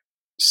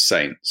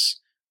saints.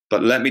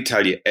 But let me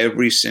tell you,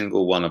 every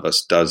single one of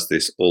us does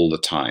this all the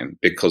time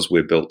because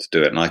we're built to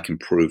do it, and I can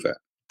prove it.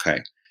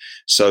 Okay.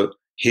 So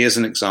here's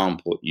an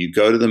example. You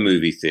go to the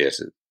movie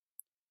theater.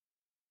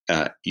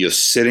 You're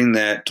sitting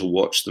there to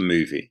watch the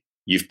movie.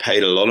 You've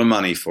paid a lot of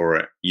money for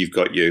it. You've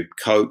got your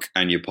Coke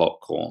and your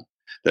popcorn.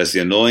 There's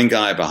the annoying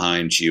guy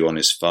behind you on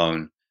his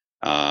phone.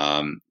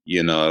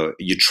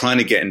 You're trying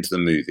to get into the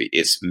movie.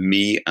 It's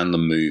me and the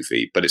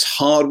movie, but it's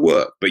hard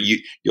work. But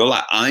you're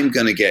like, I'm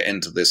going to get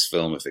into this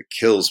film if it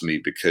kills me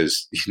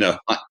because,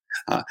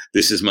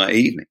 this is my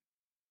evening.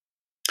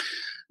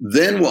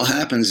 Then what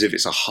happens if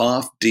it's a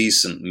half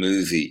decent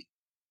movie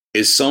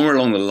is somewhere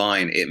along the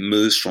line, it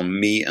moves from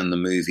me and the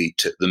movie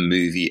to the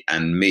movie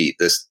and me.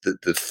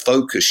 The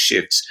focus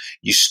shifts.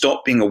 You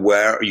stop being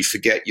aware, or you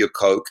forget your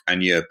Coke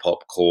and your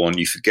popcorn.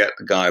 You forget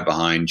the guy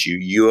behind you.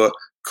 You're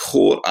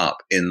caught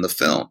up in the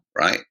film,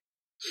 right?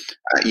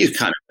 You're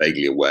kind of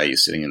vaguely aware you're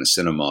sitting in a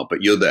cinema,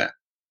 but you're there.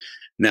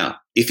 Now,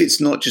 if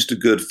it's not just a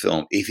good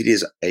film, if it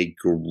is a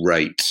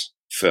great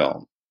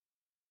film,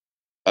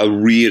 a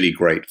really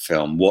great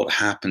film, what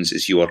happens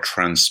is you are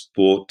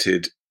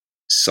transported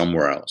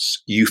somewhere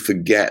else. You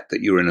forget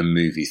that you're in a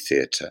movie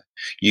theater.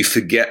 You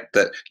forget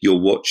that you're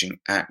watching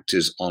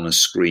actors on a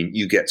screen.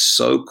 You get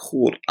so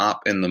caught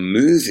up in the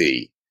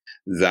movie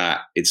that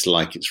it's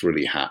like it's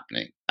really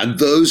happening. And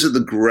those are the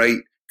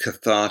great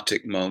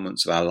cathartic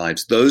moments of our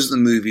lives. Those are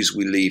the movies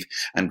we leave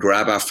and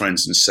grab our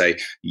friends and say,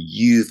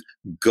 you've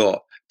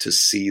got to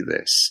see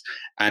this.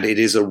 And it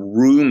is a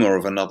rumor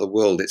of another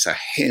world. It's a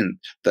hint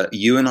that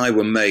you and I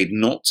were made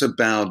not to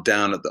bow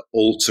down at the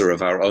altar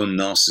of our own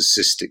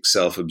narcissistic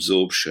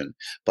self-absorption,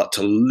 but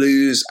to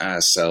lose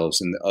ourselves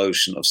in the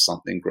ocean of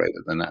something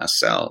greater than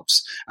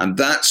ourselves. And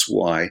that's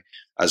why,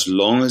 as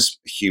long as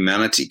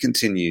humanity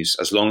continues,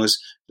 as long as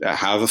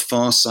however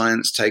far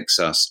science takes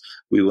us,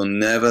 we will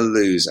never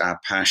lose our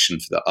passion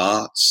for the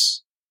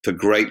arts, for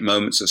great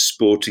moments of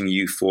sporting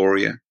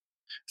euphoria,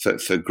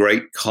 for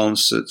great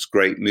concerts,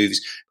 great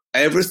movies,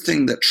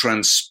 everything that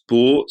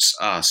transports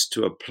us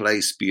to a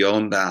place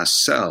beyond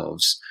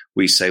ourselves.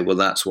 We say, well,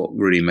 that's what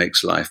really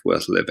makes life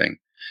worth living.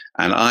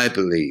 And I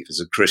believe as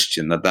a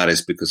Christian that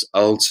is because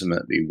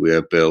ultimately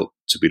we're built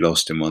to be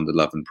lost in wonder,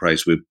 love, and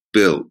praise. We're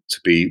built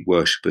to be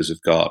worshippers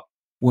of God.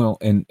 Well,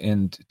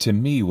 and to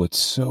me, what's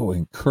so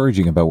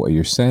encouraging about what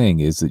you're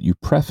saying is that you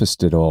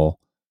prefaced it all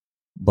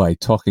by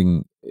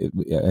talking,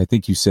 I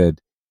think you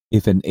said,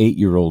 if an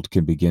 8-year-old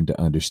can begin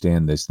to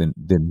understand this,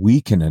 then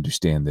we can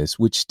understand this,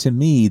 which to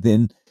me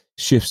then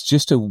shifts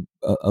just a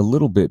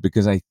little bit,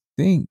 because I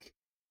think,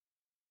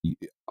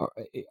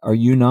 are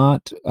you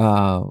not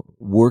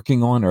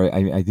working on, or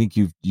I think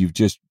you've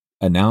just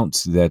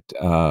announced that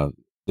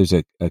there's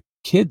a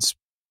kid's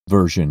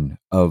version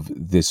of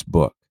this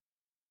book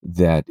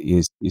that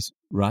is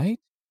right?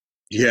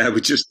 Yeah,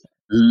 we just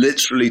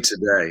literally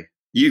today.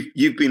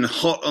 You've been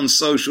hot on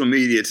social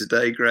media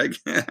today, Greg.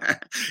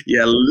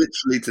 Yeah,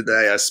 literally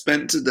today. I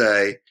spent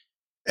today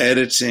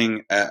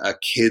editing a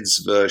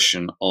kid's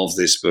version of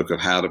this book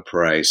of How to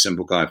Pray,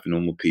 Simple Guide for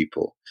Normal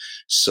People.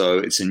 So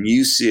it's a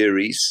new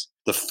series.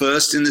 The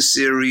first in the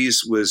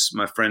series was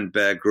my friend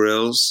Bear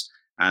Grylls,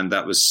 and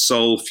that was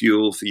Soul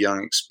Fuel for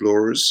Young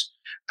Explorers.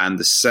 And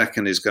the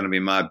second is going to be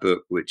my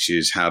book, which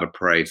is How to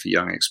Pray for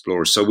Young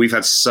Explorers. So we've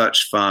had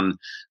such fun,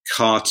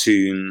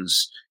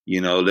 cartoons,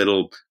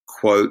 little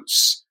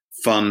quotes,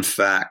 fun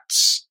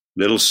facts,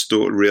 little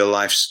real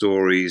life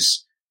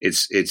stories.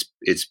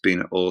 It's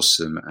been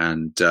awesome.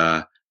 And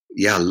a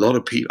lot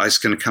of people, it's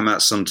going to come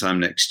out sometime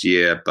next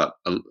year, but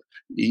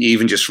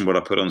even just from what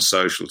I put on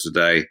social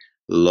today,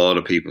 a lot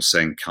of people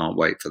saying can't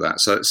wait for that.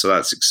 So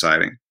that's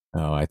exciting.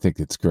 Oh, I think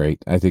it's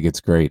great.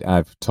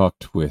 I've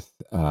talked with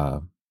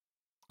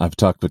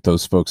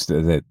those folks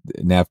that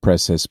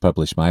NavPress has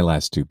published my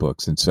last 2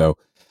 books. And so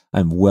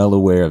I'm well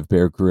aware of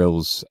Bear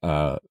Grylls,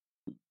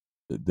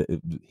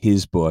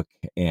 his book,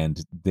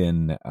 and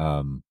then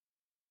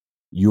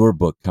your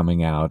book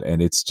coming out,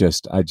 and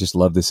I just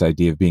love this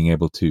idea of being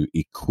able to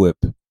equip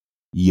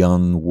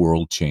young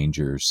world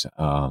changers.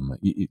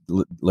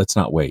 Let's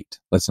not wait.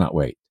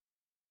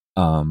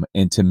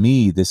 And to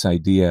me, this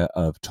idea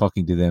of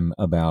talking to them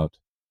about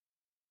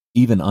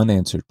even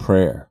unanswered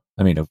prayer.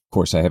 I mean, of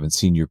course, I haven't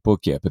seen your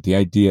book yet, but the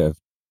idea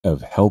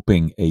of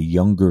helping a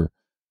younger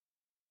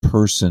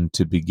person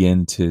to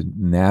begin to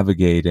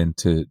navigate and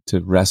to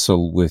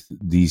wrestle with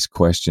these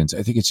questions,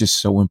 I think it's just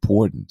so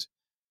important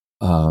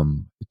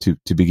to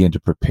begin to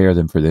prepare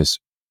them for this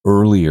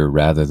earlier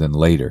rather than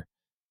later,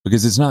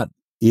 because it's not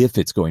if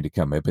it's going to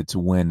come up, it's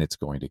when it's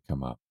going to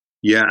come up.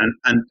 Yeah,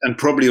 and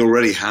probably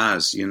already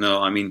has.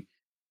 I mean,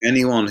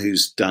 anyone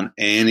who's spent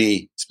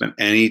any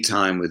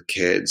time with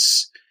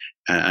kids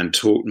and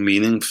talked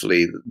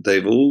meaningfully,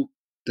 they've all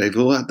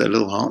had their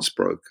little hearts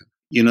broken.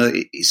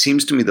 It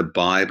seems to me the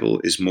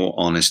Bible is more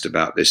honest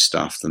about this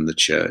stuff than the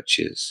church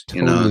is.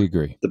 Totally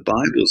agree. The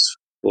Bible's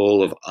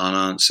full of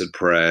unanswered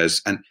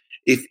prayers, and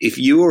if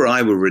you or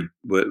I were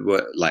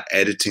like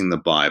editing the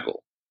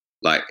Bible,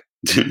 like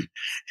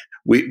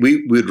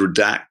we would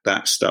redact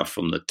that stuff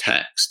from the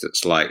text.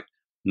 It's like,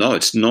 no,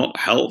 it's not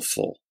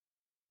helpful.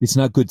 It's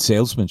not good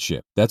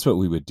salesmanship. That's what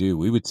we would do.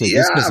 We would say,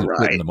 this doesn't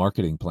fit in the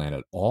marketing plan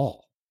at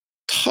all.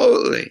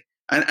 Totally.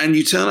 And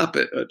you turn up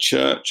at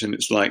church and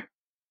it's like,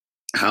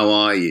 how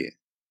are you?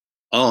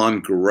 Oh, I'm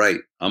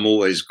great. I'm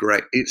always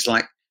great. It's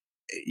like,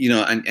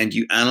 and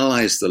you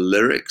analyze the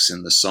lyrics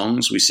and the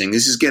songs we sing.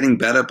 This is getting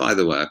better, by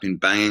the way. I've been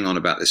banging on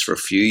about this for a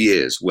few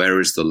years. Where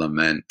is the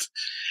lament?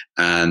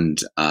 And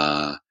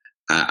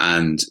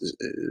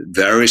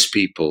various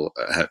people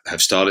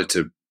have started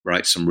to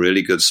write some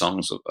really good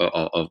songs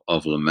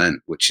of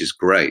lament, which is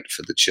great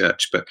for the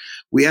church. But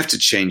we have to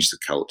change the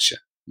culture.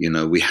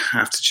 We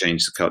have to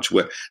change the culture.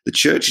 Where the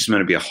church is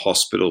meant to be a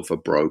hospital for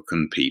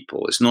broken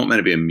people. It's not meant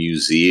to be a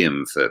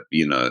museum for,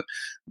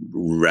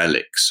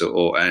 relics,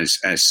 and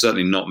it's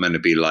certainly not meant to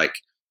be like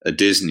a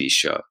Disney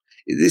show.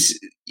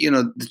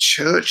 The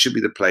church should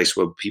be the place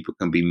where people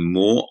can be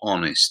more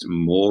honest,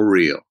 more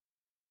real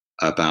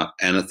about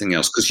anything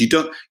else, because you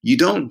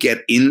don't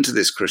get into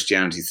this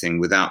Christianity thing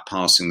without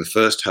passing the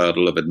first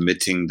hurdle of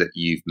admitting that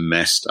you've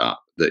messed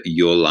up, that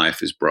your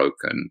life is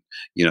broken.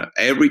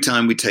 Every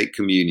time we take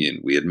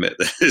communion, we admit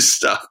this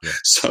stuff. Yes,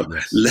 so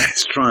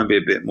let's try and be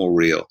a bit more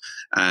real.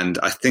 And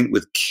I think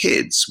with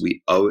kids,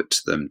 we owe it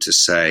to them to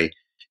say,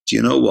 do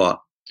you know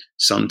what?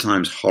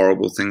 Sometimes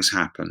horrible things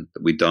happen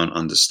that we don't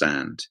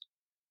understand,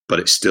 but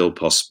it's still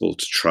possible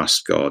to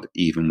trust God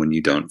even when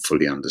you don't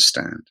fully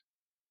understand.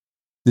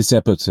 This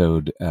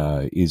episode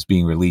is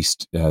being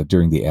released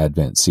during the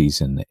Advent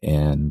season,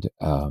 and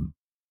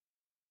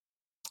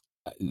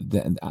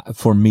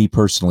for me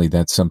personally,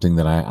 that's something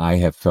that I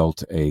have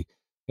felt a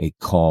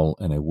call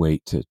and a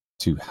weight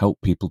to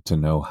help people to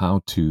know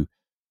how to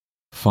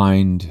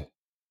find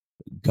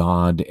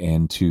God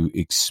and to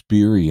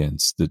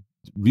experience the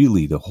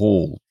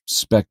whole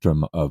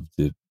spectrum of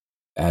the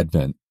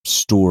Advent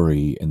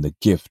story and the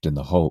gift and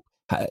the hope.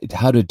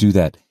 How to do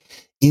that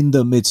in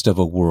the midst of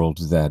a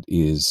world that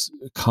is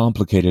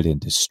complicated and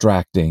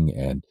distracting.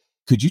 And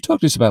could you talk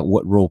to us about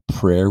what role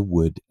prayer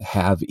would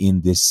have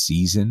in this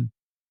season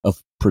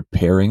of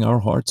preparing our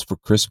hearts for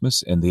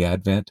Christmas and the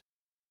Advent?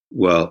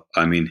 Well,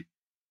 I mean,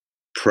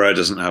 prayer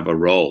doesn't have a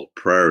role.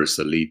 Prayer is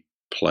the lead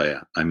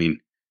player. I mean,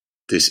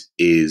 this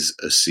is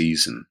a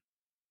season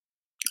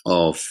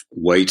of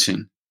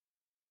waiting,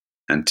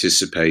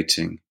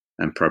 anticipating,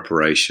 and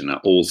preparation. Now,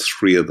 all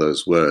three of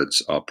those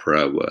words are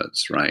prayer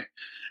words, right?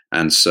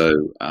 And so,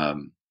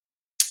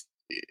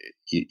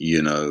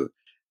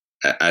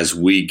 as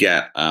we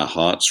get our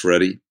hearts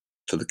ready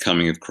for the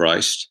coming of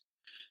Christ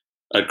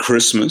at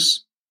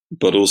Christmas,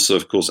 but also,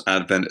 of course,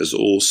 Advent is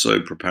also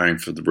preparing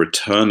for the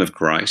return of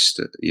Christ.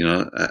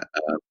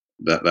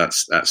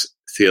 That's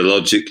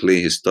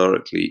theologically,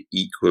 historically,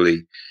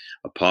 equally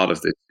a part of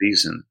this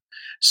season.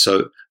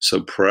 So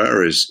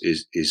prayer is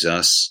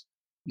us,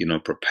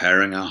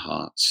 preparing our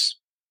hearts.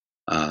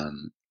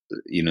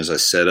 As I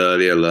said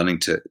earlier, learning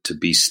to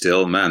be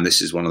still. Man,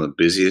 this is one of the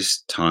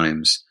busiest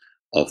times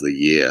of the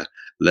year.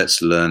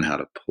 Let's learn how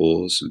to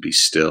pause and be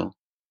still.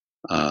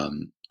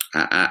 And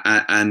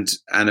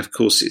of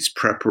course, it's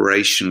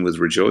preparation with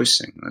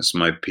rejoicing. That's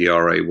my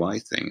PRAY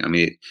thing. I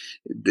mean,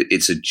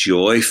 it's a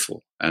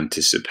joyful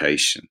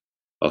anticipation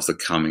of the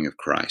coming of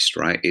Christ,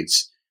 right?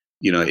 It's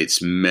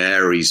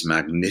Mary's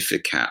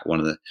Magnificat, one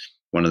of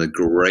the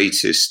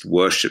greatest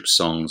worship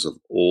songs of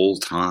all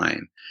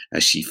time,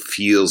 as she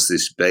feels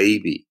this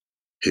baby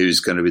who's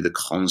going to be the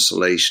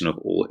consolation of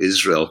all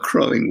Israel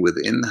growing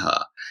within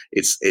her.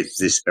 It's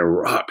this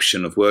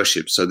eruption of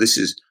worship. So this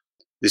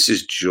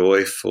is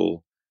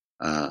joyful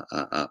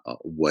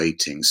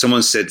waiting.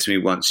 Someone said to me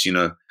once,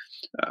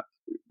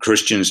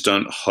 Christians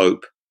don't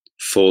hope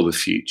for the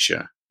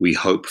future. We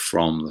hope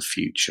from the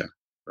future.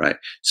 Right.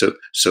 So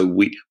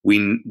we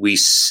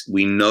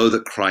know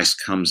that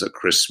Christ comes at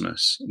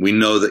Christmas. We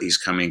know that he's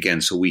coming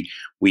again. So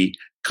we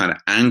kind of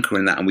anchor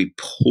in that, and we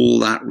pull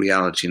that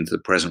reality into the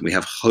present. We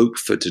have hope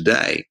for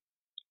today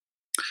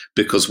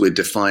because we're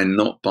defined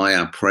not by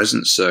our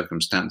present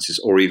circumstances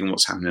or even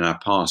what's happened in our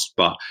past,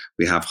 but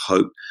we have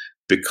hope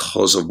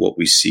because of what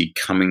we see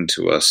coming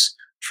to us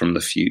from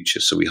the future.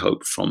 So we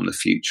hope from the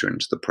future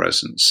into the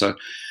present. So,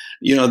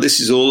 this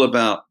is all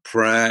about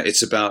prayer.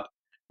 It's about,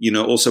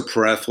 also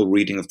prayerful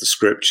reading of the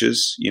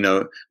scriptures.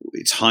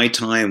 It's high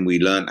time we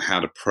learn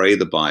how to pray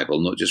the Bible,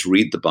 not just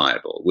read the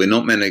Bible. We're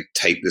not meant to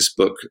take this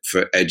book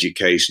for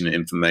education and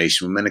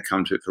information. We're meant to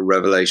come to it for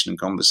revelation and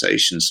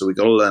conversation. So we've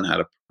got to learn how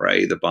to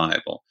pray the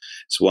Bible.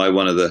 It's why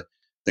one of the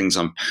things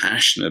I'm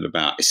passionate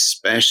about,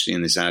 especially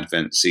in this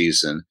Advent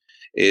season,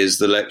 is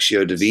the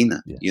Lectio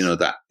Divina, yes.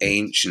 That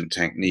ancient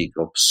technique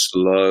of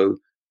slow,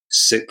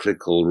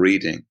 cyclical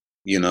reading.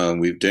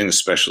 We're doing a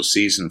special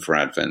season for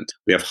Advent.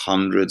 We have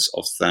hundreds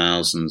of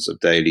thousands of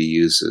daily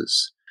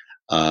users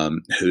who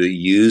are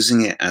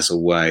using it as a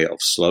way of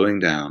slowing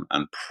down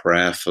and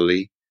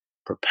prayerfully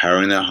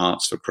preparing their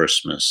hearts for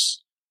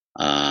Christmas,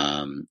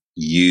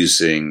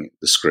 using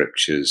the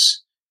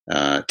scriptures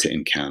to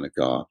encounter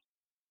God.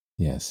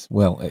 Yes.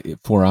 Well,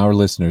 for our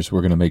listeners,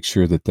 we're going to make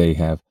sure that they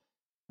have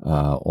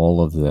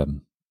all of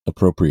the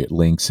appropriate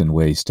links and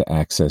ways to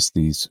access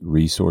these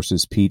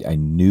resources. Pete, I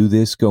knew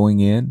this going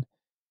in,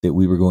 that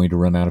we were going to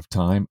run out of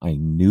time. I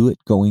knew it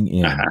going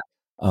in.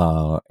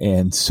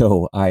 And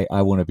so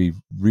I want to be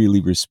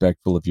really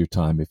respectful of your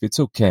time. If it's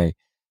okay,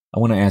 I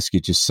want to ask you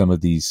just some of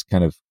these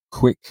kind of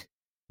quick,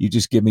 you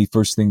just give me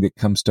first thing that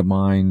comes to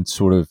mind,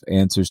 sort of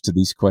answers to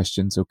these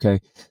questions. Okay.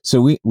 So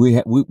we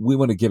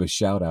want to give a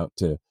shout out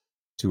to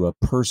a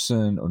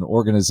person, an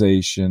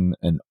organization,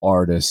 an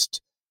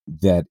artist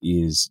that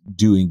is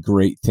doing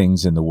great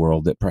things in the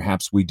world that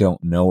perhaps we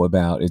don't know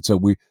about. And so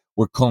we're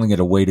calling it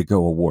a Way to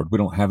Go award. We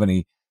don't have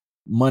any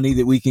money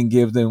that we can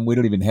give them. We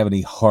don't even have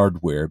any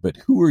hardware, but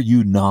who are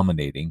you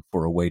nominating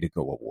for a Way to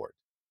Go award?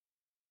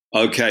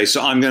 Okay,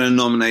 so I'm going to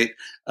nominate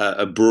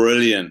a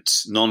brilliant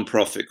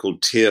nonprofit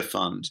called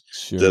Tearfund.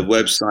 Sure. The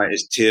website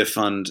is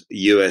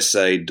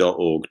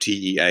tearfundusa.org,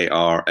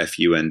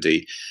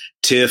 TEARFUND.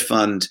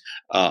 Tearfund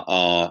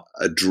are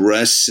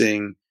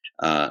addressing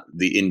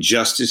the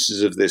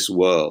injustices of this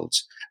world,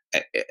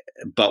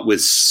 but with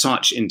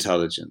such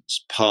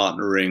intelligence,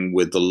 partnering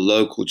with the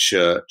local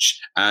church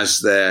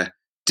as their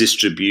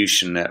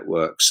distribution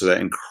network. So they're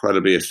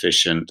incredibly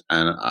efficient,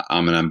 and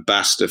I'm an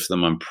ambassador for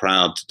them. I'm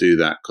proud to do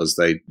that because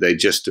they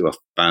just do a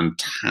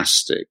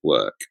fantastic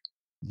work.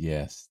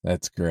 Yes,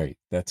 that's great.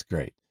 That's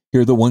great.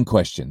 Here are the one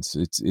questions.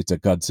 It's a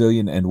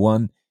godzillion and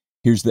one.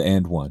 Here's the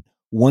and one.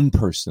 One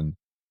person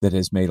that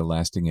has made a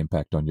lasting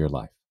impact on your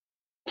life.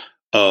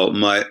 Oh,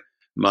 my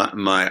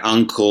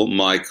uncle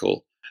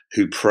Michael,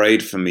 who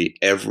prayed for me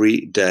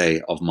every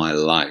day of my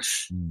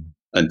life.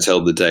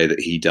 Until the day that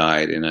he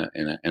died in a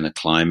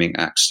climbing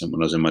accident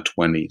when I was in my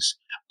 20s.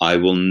 I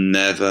will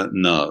never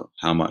know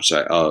how much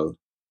I owe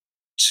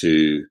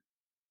to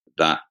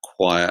that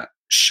quiet,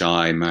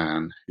 shy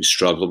man who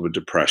struggled with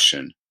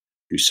depression,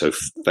 who so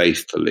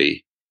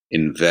faithfully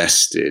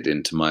invested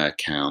into my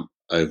account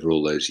over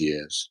all those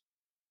years.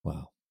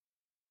 Wow.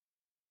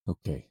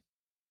 Okay.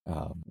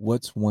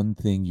 What's one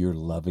thing you're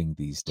loving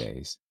these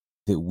days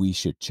that we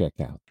should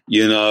check out?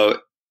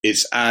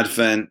 It's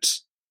Advent,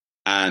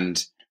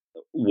 and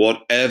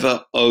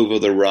whatever Over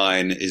the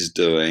Rhine is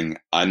doing,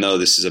 I know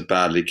this is a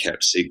badly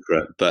kept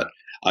secret, but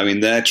I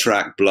mean, their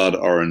track Blood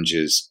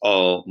Oranges,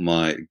 oh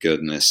my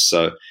goodness.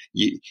 So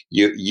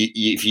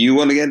if you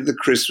want to get into the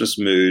Christmas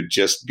mood,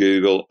 just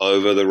Google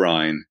Over the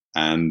Rhine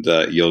and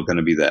you're going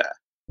to be there.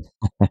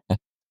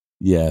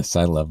 Yes,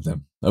 I love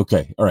them.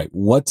 Okay. All right.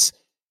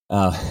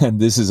 And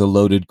this is a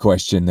loaded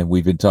question, and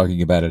we've been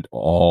talking about it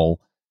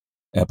all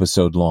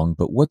episode long,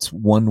 but what's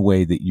one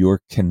way that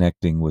you're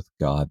connecting with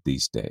God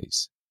these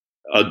days?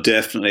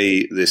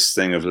 Definitely this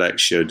thing of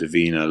Lectio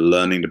Divina,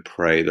 learning to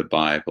pray the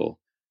Bible.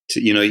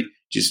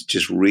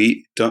 Just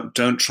read.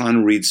 Don't try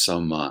and read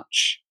so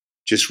much.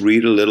 Just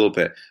read a little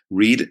bit.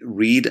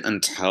 Read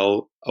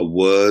until a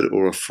word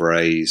or a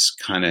phrase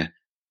kind of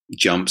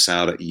jumps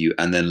out at you,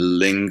 and then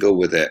linger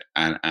with it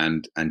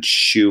and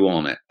chew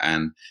on it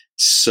and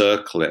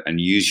circle it and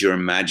use your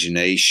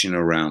imagination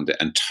around it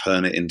and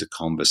turn it into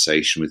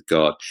conversation with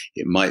God.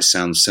 It might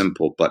sound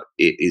simple, but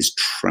it is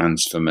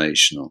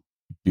transformational.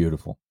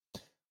 Beautiful.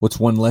 What's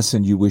one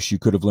lesson you wish you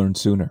could have learned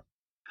sooner?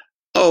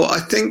 Oh, I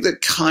think that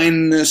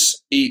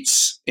kindness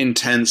eats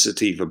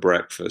intensity for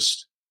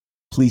breakfast.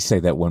 Please say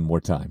that one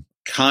more time.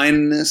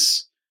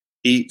 Kindness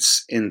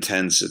eats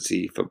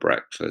intensity for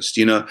breakfast.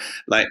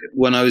 Like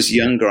when I was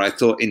younger, I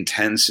thought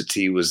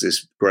intensity was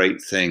this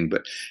great thing,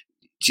 but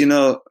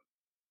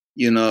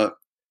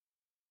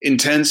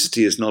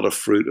intensity is not a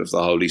fruit of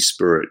the Holy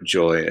Spirit.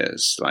 Joy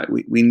is. Like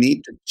we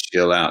need to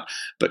chill out,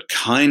 but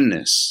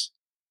kindness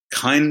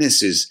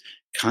is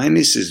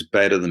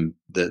better than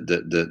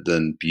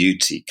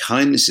beauty.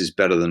 Kindness is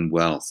better than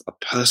wealth. A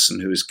person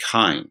who is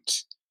kind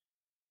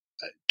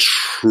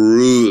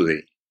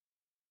truly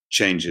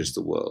changes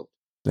the world.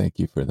 Thank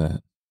you for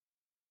that.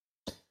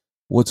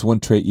 What's one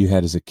trait you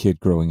had as a kid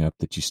growing up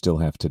that you still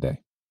have today?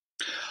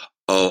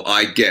 Oh,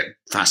 I get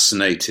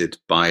fascinated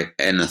by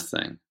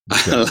anything.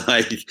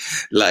 Okay.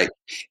 like,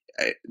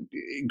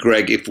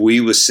 Greg, if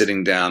we were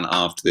sitting down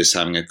after this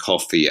having a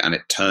coffee and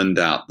it turned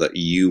out that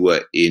you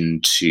were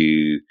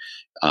into,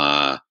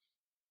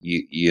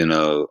 you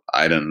know,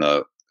 I don't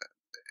know,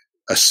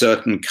 a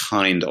certain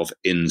kind of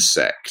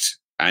insect,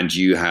 and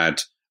you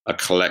had a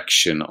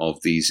collection of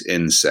these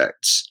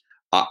insects,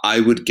 I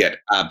would get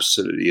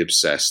absolutely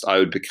obsessed. I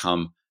would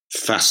become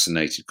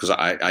fascinated because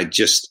I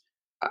just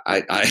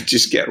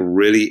get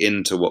really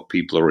into what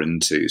people are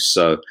into.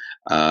 So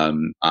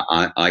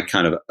I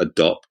kind of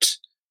adopt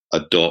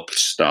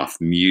stuff,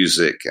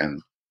 music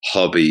and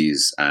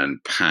hobbies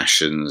and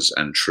passions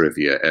and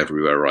trivia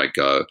everywhere I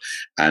go,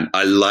 and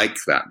I like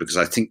that because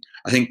I think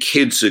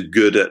kids are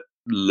good at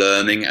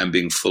learning and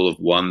being full of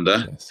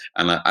wonder, Yes.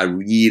 and I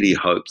really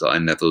hope that I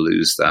never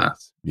lose that.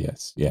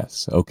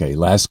 Yes. Okay,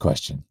 last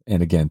question.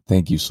 And again,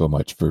 thank you so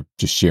much for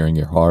just sharing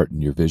your heart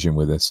and your vision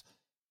with us.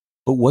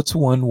 But what's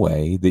one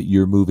way that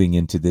you're moving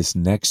into this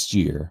next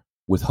year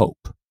with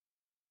hope?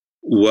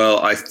 Well,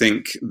 I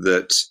think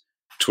that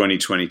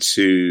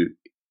 2022,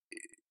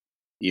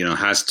 you know,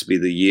 has to be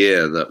the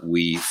year that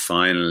we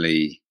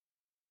finally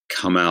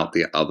come out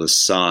the other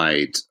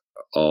side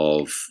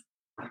of,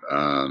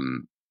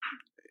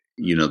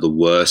 you know, the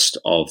worst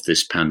of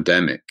this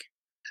pandemic,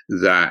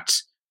 that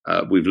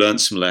we've learned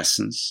some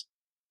lessons,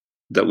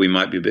 that we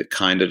might be a bit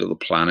kinder to the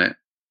planet,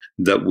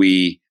 that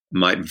we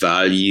might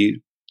value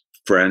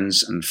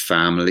friends and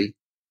family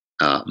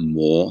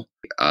more,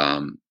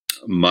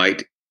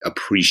 might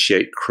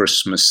appreciate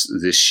Christmas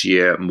this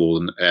year more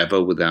than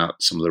ever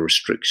without some of the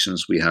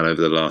restrictions we had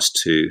over the last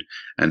two,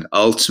 and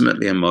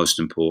ultimately and most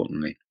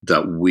importantly,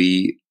 that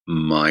we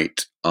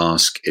might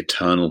ask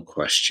eternal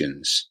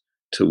questions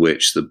to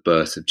which the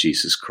birth of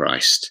Jesus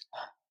Christ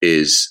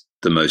is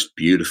the most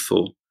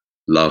beautiful,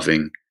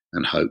 loving,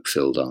 and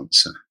hope-filled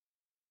answer.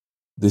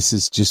 This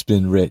has just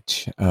been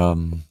rich,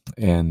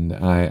 and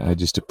I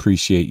just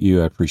appreciate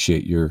you. I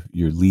appreciate your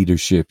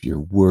leadership, your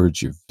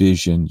words, your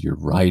vision, your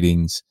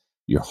writings,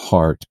 your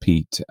heart,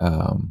 Pete.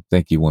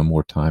 Thank you one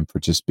more time for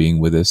just being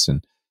with us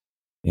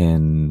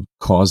and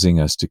causing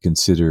us to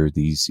consider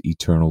these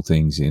eternal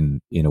things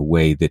in a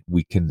way that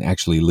we can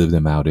actually live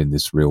them out in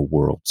this real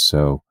world.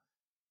 So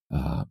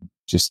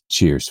just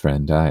cheers,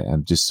 friend.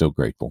 I'm just so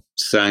grateful.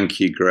 Thank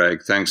you,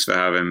 Greg. Thanks for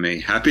having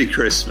me. Happy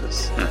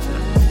Christmas.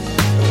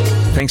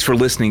 Thanks for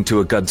listening to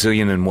A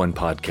Godzillion and One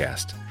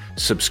podcast.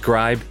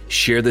 Subscribe,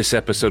 share this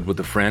episode with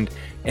a friend,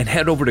 and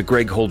head over to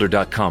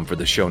gregholder.com for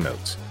the show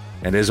notes.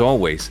 And as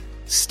always,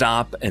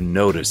 stop and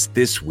notice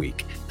this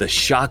week the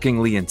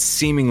shockingly and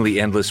seemingly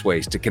endless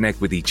ways to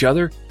connect with each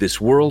other, this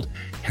world,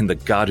 and the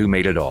God who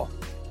made it all.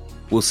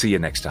 We'll see you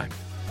next time.